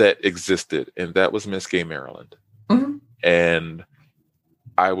that existed, and that was Miss Gay Maryland. And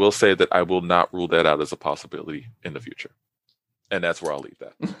I will say that I will not rule that out as a possibility in the future. And that's where I'll leave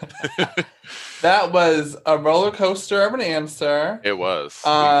that. That was a roller coaster of an answer. It was.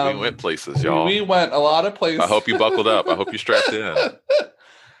 We went places, y'all. We went a lot of places. I hope you buckled up. I hope you strapped in.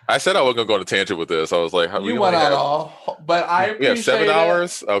 I said I wasn't going to go on a tangent with this. I was like, you went on all, but I appreciate we have 7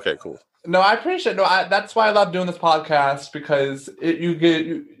 hours? Okay, cool. No, I appreciate that's why I love doing this podcast, because you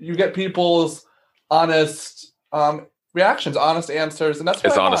get people's honest reactions, honest answers, and that's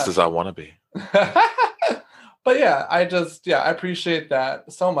what as honest as I want to be. But yeah, I appreciate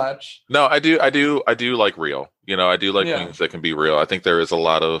that so much. No, I do like real. I do like things that can be real. I think there is a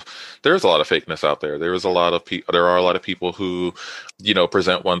lot of fakeness out there. There are a lot of people who,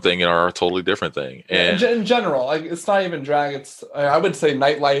 present one thing and are a totally different thing. And in general, like, it's not even drag. It's, I would say,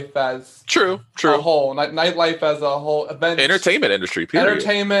 nightlife as true a whole. Nightlife as a whole, entertainment industry. Period.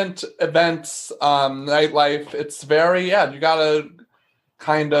 Entertainment events, nightlife. It's very you gotta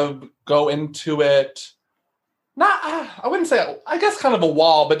kind of go into it. I wouldn't say, I guess kind of a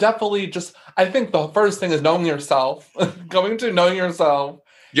wall, but definitely just, I think the first thing is knowing yourself. Going to knowing yourself.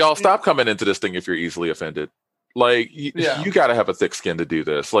 Y'all, stop coming into this thing if you're easily offended. Like, you got to have a thick skin to do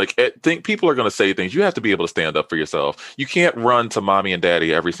this. Like, people are going to say things. You have to be able to stand up for yourself. You can't run to mommy and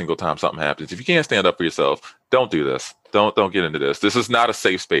daddy every single time something happens. If you can't stand up for yourself, don't do this. Don't get into this. This is not a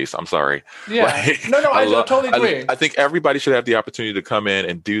safe space. I'm sorry. Yeah. Like, no, I totally agree. I think everybody should have the opportunity to come in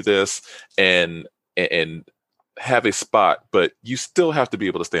and do this and have a spot, but you still have to be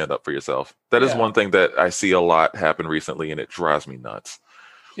able to stand up for yourself. That is one thing that I see a lot happen recently, and it drives me nuts.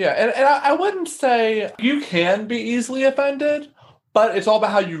 Yeah, and I wouldn't say you can be easily offended, but it's all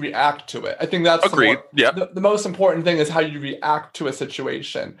about how you react to it. I think that's agreed. The most important thing is how you react to a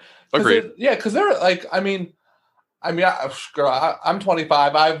situation. Agreed. Because they're like, I'm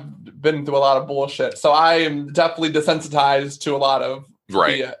 25. I've been through a lot of bullshit, so I am definitely desensitized to a lot of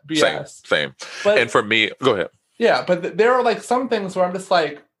BS. Same. But, and for me, go ahead. Yeah, but there are like some things where I'm just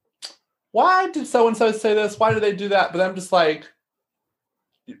like, why did so and so say this? Why did they do that? But I'm just like,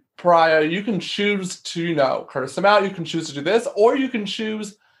 Pariah, you can choose to, curse them out. You can choose to do this, or you can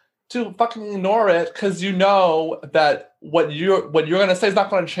choose to fucking ignore it because you know that what you're gonna say is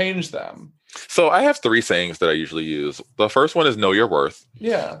not going to change them. So I have 3 sayings that I usually use. The first one is know your worth.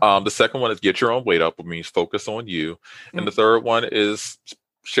 Yeah. The second one is get your own weight up, which means focus on you. And the third one is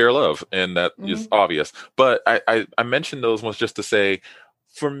share love, and that is obvious. But I mentioned those ones just to say,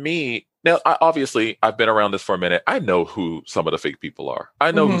 for me, now I've been around this for a minute. I know who some of the fake people are.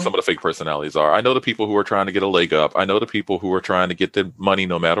 I know who some of the fake personalities are. I know the people who are trying to get a leg up. I know the people who are trying to get the money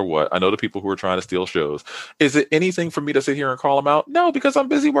no matter what. I know the people who are trying to steal shows. Is it anything for me to sit here and call them out? No, because I'm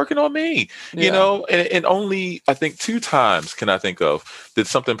busy working on me. And only I think 2 times can I think of did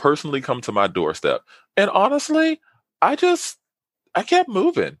something personally come to my doorstep. And honestly, I kept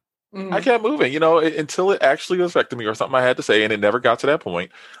moving. I kept moving, until it actually affected me or something I had to say, and it never got to that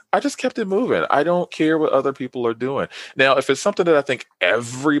point. I just kept it moving. I don't care what other people are doing. Now, if it's something that I think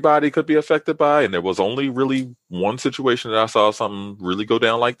everybody could be affected by, and there was only really one situation that I saw something really go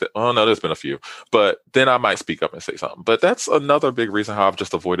down like that, oh no, there's been a few, but then I might speak up and say something. But that's another big reason how I've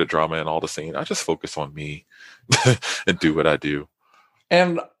just avoided drama and all the scene. I just focus on me and do what I do.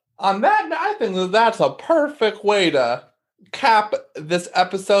 And on that, I think that's a perfect way to cap this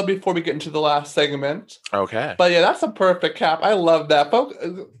episode before we get into the last segment. Okay. But yeah, that's a perfect cap. I love that.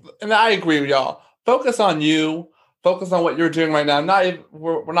 And I agree with y'all. Focus on you. Focus on what you're doing right now.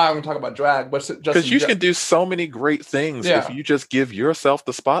 We're not going to talk about drag, but just because you can do so many great things if you just give yourself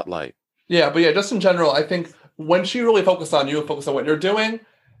the spotlight. Yeah, but just in general, I think when you really focus on you, focus on what you're doing,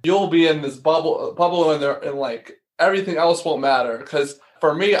 you'll be in this bubble in there, and like everything else won't matter. Because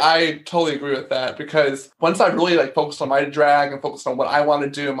for me, I totally agree with that. Because once I really like focused on my drag and focused on what I want to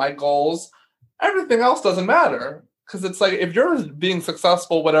do, my goals, everything else doesn't matter. Because it's like if you're being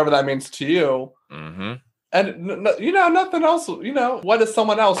successful, whatever that means to you, and nothing else. What is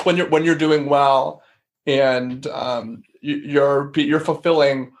someone else when you're doing well and you're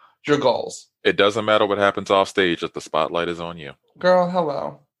fulfilling your goals. It doesn't matter what happens off stage if the spotlight is on you. Girl,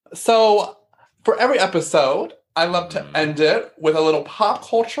 hello. So for every episode, I love to end it with a little pop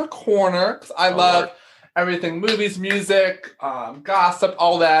culture corner because I love everything, movies, music, gossip,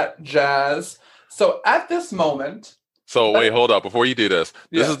 all that jazz. So at this moment. So wait, hold up. Before you do this,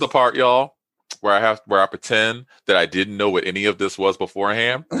 this is the part, y'all, where I pretend that I didn't know what any of this was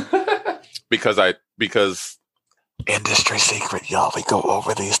beforehand. because industry secret, y'all, we go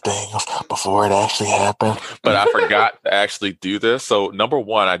over these things before it actually happened. But I forgot to actually do this. So number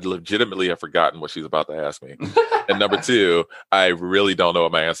one, I legitimately have forgotten what she's about to ask me. And number two, I really don't know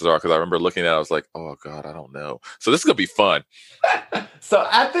what my answers are because I remember looking at it, I was like, oh God, I don't know. So this is going to be fun. So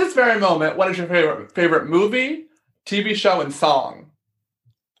at this very moment, what is your favorite movie, TV show, and song?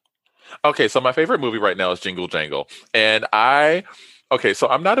 Okay, so my favorite movie right now is Jingle Jangle. And so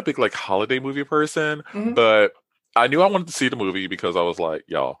I'm not a big like holiday movie person, but I knew I wanted to see the movie because I was like,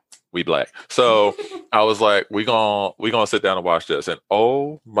 y'all, we Black. So I was like, we gonna sit down and watch this. And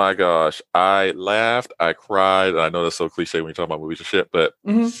oh my gosh, I laughed, I cried. And I know that's so cliche when you talk about movies and shit, but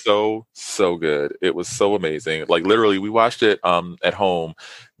so good. It was so amazing. Like literally, we watched it at home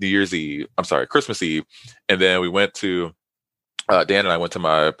Christmas Eve. And then we went to Dan and I went to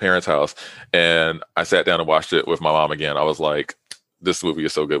my parents' house and I sat down and watched it with my mom again. I was like, this movie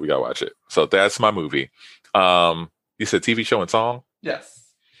is so good, we gotta watch it. So that's my movie. You said TV show and song?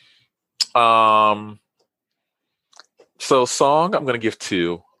 Yes. So song, I'm gonna give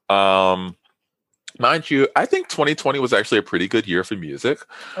 2. Mind you, I think 2020 was actually a pretty good year for music.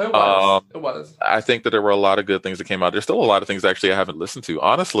 It was. I think that there were a lot of good things that came out. There's still a lot of things actually I haven't listened to.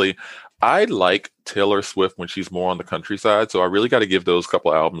 Honestly, I like Taylor Swift when she's more on the countryside, so I really got to give those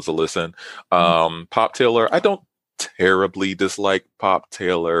couple albums a listen. Pop Taylor, I don't terribly dislike Pop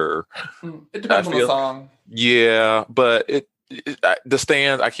Taylor. It depends on the song. Yeah, but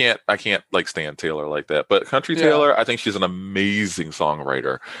I can't like stand Taylor like that. But Country Taylor, I think she's an amazing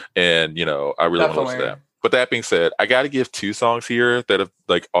songwriter, and I really want to listen to that. But that being said, I got to give 2 songs here that have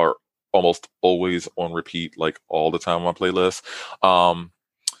like are almost always on repeat, like all the time on my playlist.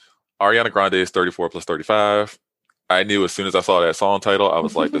 Ariana Grande's 34 plus 35. I knew as soon as I saw that song title, I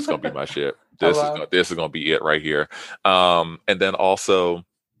was like, this is gonna be my shit. This is gonna be it right here. And then also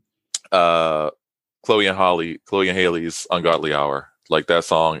Chloe and Haley's Ungodly Hour. Like that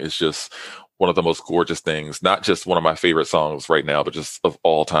song is just one of the most gorgeous things. Not just one of my favorite songs right now, but just of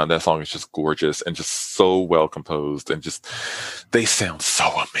all time. That song is just gorgeous and just so well composed, and just they sound so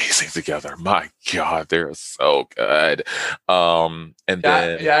amazing together. My God, they're so good. And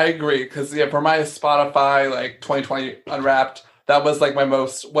then I agree because for my Spotify like 2020 Unwrapped, that was like one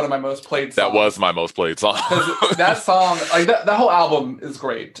of my most played songs. That was my most played song. That song, like that whole album is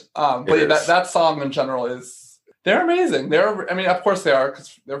great. That song in general they're amazing. Of course they are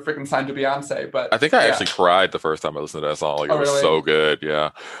because they're freaking signed to Beyonce. But I think I actually cried the first time I listened to that song. Like it was really? So good.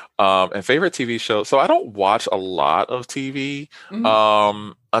 Yeah. And favorite TV show. So I don't watch a lot of TV.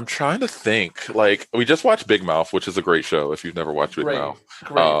 I'm trying to think. Like we just watched Big Mouth, which is a great show. If you've never watched Big Mouth,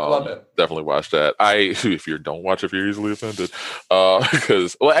 great, love it. Definitely watch that. If you don't watch it, you're easily offended.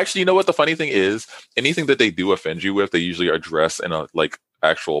 Because actually, you know what? The funny thing is, anything that they do offend you with, they usually address in a like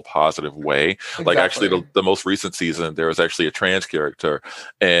actual positive way. Exactly. Like actually, the most recent season, there was actually a trans character,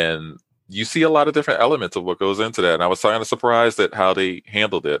 and you see a lot of different elements of what goes into that. And I was kind of surprised at how they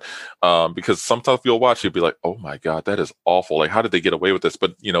handled it. Because sometimes you'll watch, you'll be like, oh my God, that is awful. Like, how did they get away with this?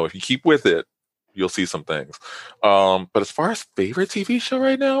 But, if you keep with it, you'll see some things. But as far as favorite TV show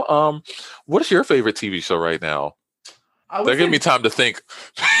right now, what is your favorite TV show right now? They're giving me time to think.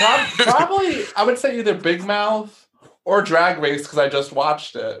 Probably, I would say either Big Mouth or Drag Race because I just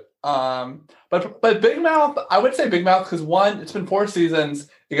watched it. But Big Mouth, I would say Big Mouth because one, it's been 4 seasons.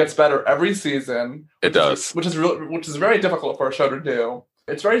 It gets better every season. It does, which is very difficult for a show to do.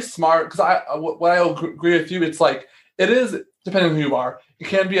 It's very smart because I agree with you. It's like it is depending on who you are. It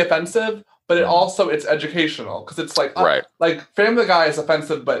can be offensive, but it's educational because it's like right. Like Family Guy is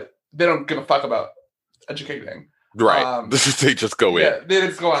offensive, but they don't give a fuck about educating. Right. They just go in. Yeah, they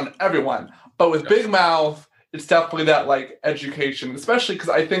just go on everyone. But with Big Mouth, it's definitely that like education, especially because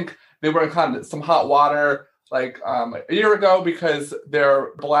I think they were in kind of some hot water like a year ago because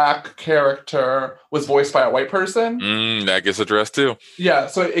their Black character was voiced by a white person. That gets addressed too. Yeah,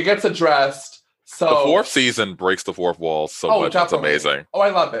 so it gets addressed. So the fourth season breaks the fourth wall so much. Definitely. It's amazing. Oh, I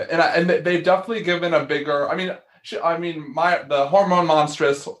love it, and they've definitely given a bigger. The hormone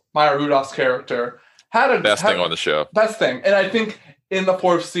monstrous Maya Rudolph's character had a best thing on the show. Best thing, and I think in the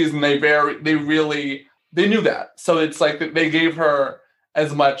fourth season they knew that, so it's like they gave her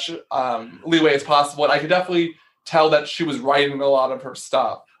as much leeway as possible, and I could definitely tell that she was writing a lot of her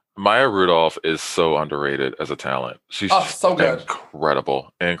stuff. Maya Rudolph is so underrated as a talent. She's so good.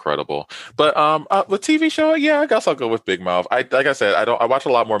 Incredible. But the TV show, yeah, I guess I'll go with Big Mouth. Like I said, I watch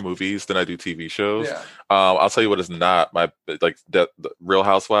a lot more movies than I do TV shows. Yeah. I'll tell you what is not my the Real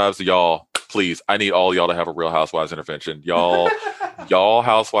Housewives, y'all. Please, I need all y'all to have a Real Housewives intervention. Y'all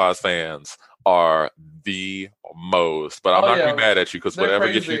Housewives fans are the most. But I'm not gonna be mad at you because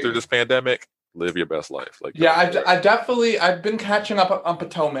whatever gets you through this pandemic, live your best life. I've been catching up on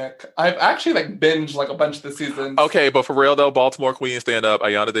Potomac. I've actually binged a bunch of the seasons. Okay, but for real though, Baltimore Queen stand up,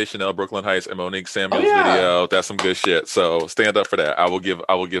 Ayanna Deschanel, Brooklyn Heights, and Monique Samuel's video. That's some good shit. So stand up for that. I will give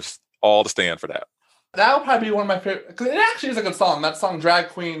all the stand for that. That would probably be one of my favorite, because it actually is a good song. That song, Drag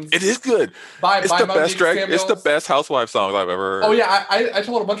Queens. It is good. It's the best housewife song I've ever heard. Oh yeah, I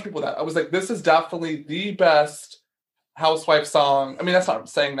told a bunch of people that. I was like, this is definitely the best housewife song. I mean, that's not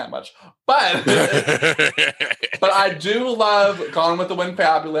saying that much, but but I do love Gone with the Wind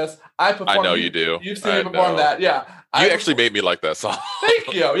Fabulous. I know you do. You've seen me perform that. Yeah. You actually made me like that song.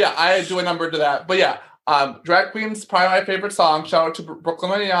 Thank you. Yeah, I do a number to that. But yeah, Drag Queen's probably my favorite song. Shout out to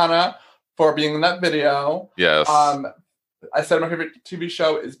Brooklyn and Ayanna for being in that video. Yes. I said my favorite TV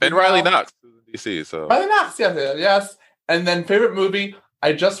show is and Riley Knox in DC. So Riley Knox, yes. And then favorite movie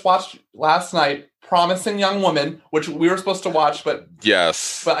I just watched last night, Promising Young Woman, which we were supposed to watch, but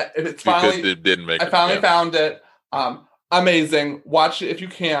it's finally it didn't make. I finally found it. Amazing. Watch it if you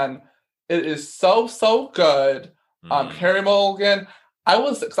can. It is so good. Carey Mulligan. I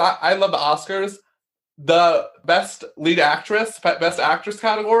love the Oscars. The best lead actress, best actress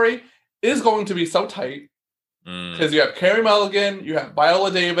category is going to be so tight because you have Carey Mulligan, you have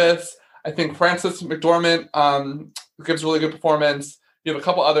Viola Davis. I think Frances McDormand gives a really good performance. You have a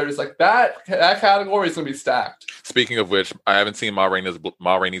couple others like that. That category is going to be stacked. Speaking of which, I haven't seen Ma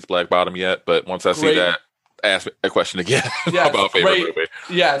Rainey's Black Bottom yet, but once I see that, ask me a question again about favorite movie.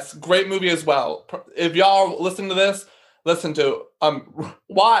 Yes, great movie as well. If y'all listen to this, listen to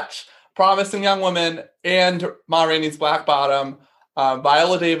watch Promising Young Woman and Ma Rainey's Black Bottom.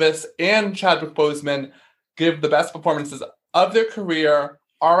 Viola Davis and Chadwick Boseman give the best performances of their career.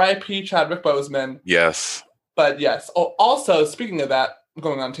 R.I.P. Chadwick Boseman. Yes. But yes. Oh, also, speaking of that, I'm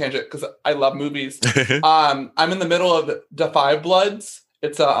going on a tangent because I love movies. I'm in the middle of Da 5 Bloods.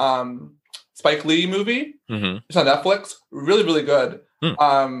 It's a Spike Lee movie. Mm-hmm. It's on Netflix. Really, really good.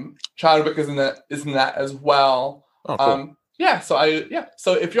 Chadwick is in that as well. Oh, cool.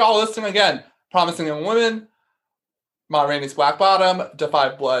 So if you're all listening again, Promising Young Woman, Ma Rainey's Black Bottom, Da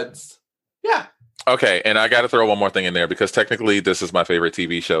 5 Bloods. Yeah. Okay, and I got to throw one more thing in there because technically this is my favorite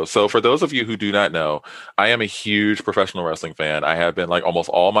TV show. So for those of you who do not know, I am a huge professional wrestling fan. I have been almost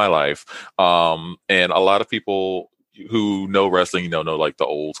all my life. And a lot of people who know wrestling, know the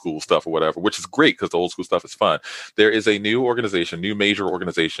old school stuff or whatever, which is great because the old school stuff is fun. There is a new major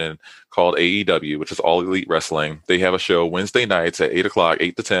organization called AEW, which is All Elite Wrestling. They have a show Wednesday nights at 8 o'clock,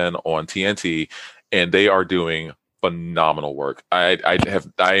 8 to 10 on TNT, and they are doing phenomenal work. I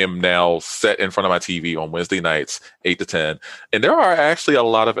am now set in front of my TV on Wednesday nights, 8 to 10. And there are actually a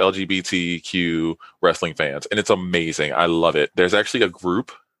lot of LGBTQ wrestling fans, and it's amazing. I love it. There's actually a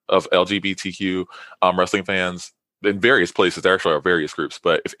group of LGBTQ wrestling fans in various places. There actually are various groups.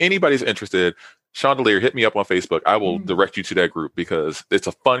 But if anybody's interested, Chandelier, hit me up on Facebook. I will direct you to that group because it's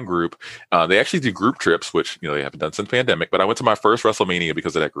a fun group. They actually do group trips, which they haven't done since pandemic. But I went to my first WrestleMania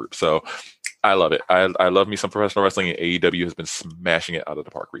because of that group. So I love it. I love me some professional wrestling, and AEW has been smashing it out of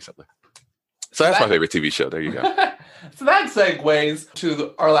the park recently. So that's my favorite TV show. There you go. So that segues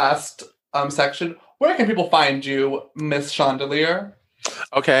to our last section. Where can people find you, Miss Chandelier?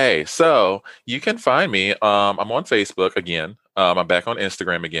 Okay, so you can find me. I'm on Facebook again. I'm back on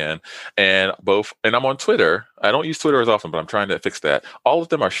Instagram again, and I'm on Twitter. I don't use Twitter as often, but I'm trying to fix that. All of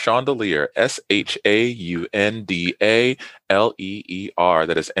them are Chandelier, SHAUNDALEER.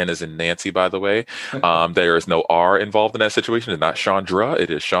 That is N as in Nancy, by the way. There is no R involved in that situation. It's not Chandra.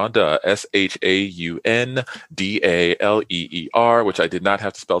 It is Shonda, SHAUNDALEER, which I did not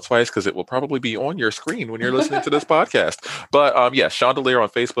have to spell twice because it will probably be on your screen when you're listening to this podcast. But Chandelier on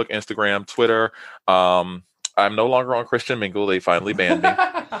Facebook, Instagram, Twitter. I'm no longer on Christian Mingle. They finally banned me.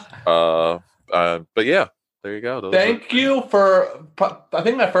 But yeah, There you go. Thank you for, I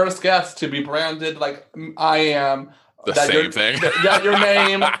think, my first guest to be branded like I am. The same thing. That your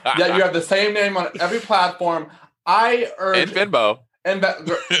name, that you have the same name on every platform. I urge... And Venmo.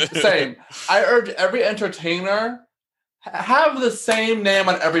 Same. I urge every entertainer, have the same name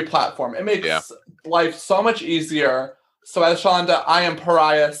on every platform. It makes life so much easier. So as Shonda, I am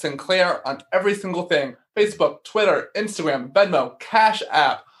Pariah Sinclair on every single thing. Facebook, Twitter, Instagram, Venmo, Cash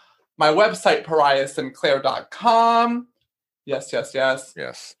App. My website, pariahsinclair.com. Yes.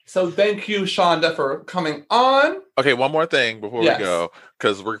 Yes. So thank you, Shonda, for coming on. Okay, one more thing before we go,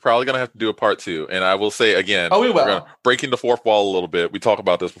 because we're probably going to have to do a part 2. And I will say again, we will. We're gonna breaking the fourth wall a little bit. We talk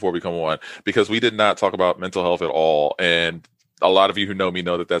about this before we come on, because we did not talk about mental health at all. And a lot of you who know me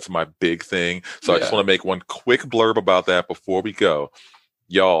know that that's my big thing. So I just want to make one quick blurb about that before we go.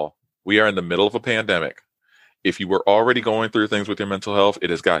 Y'all, we are in the middle of a pandemic. If you were already going through things with your mental health,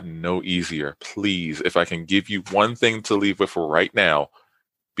 it has gotten no easier. Please, if I can give you one thing to leave with for right now,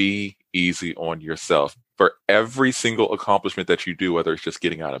 be easy on yourself. For every single accomplishment that you do, whether it's just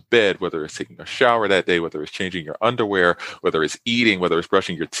getting out of bed, whether it's taking a shower that day, whether it's changing your underwear, whether it's eating, whether it's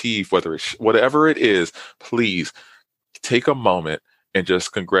brushing your teeth, whether it's whatever it is, please take a moment and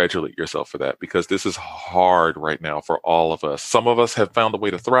just congratulate yourself for that, because this is hard right now for all of us. Some of us have found a way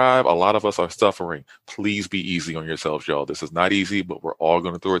to thrive. A lot of us are suffering. Please be easy on yourselves, y'all. This is not easy, but we're all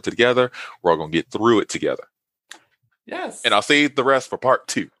going to through it together. We're all going to get through it together. Yes. And I'll save the rest for part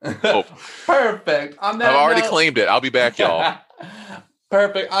 2. Perfect. On that I've already note, claimed it. I'll be back, y'all.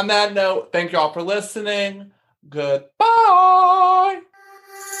 Perfect. On that note, thank you all for listening. Goodbye.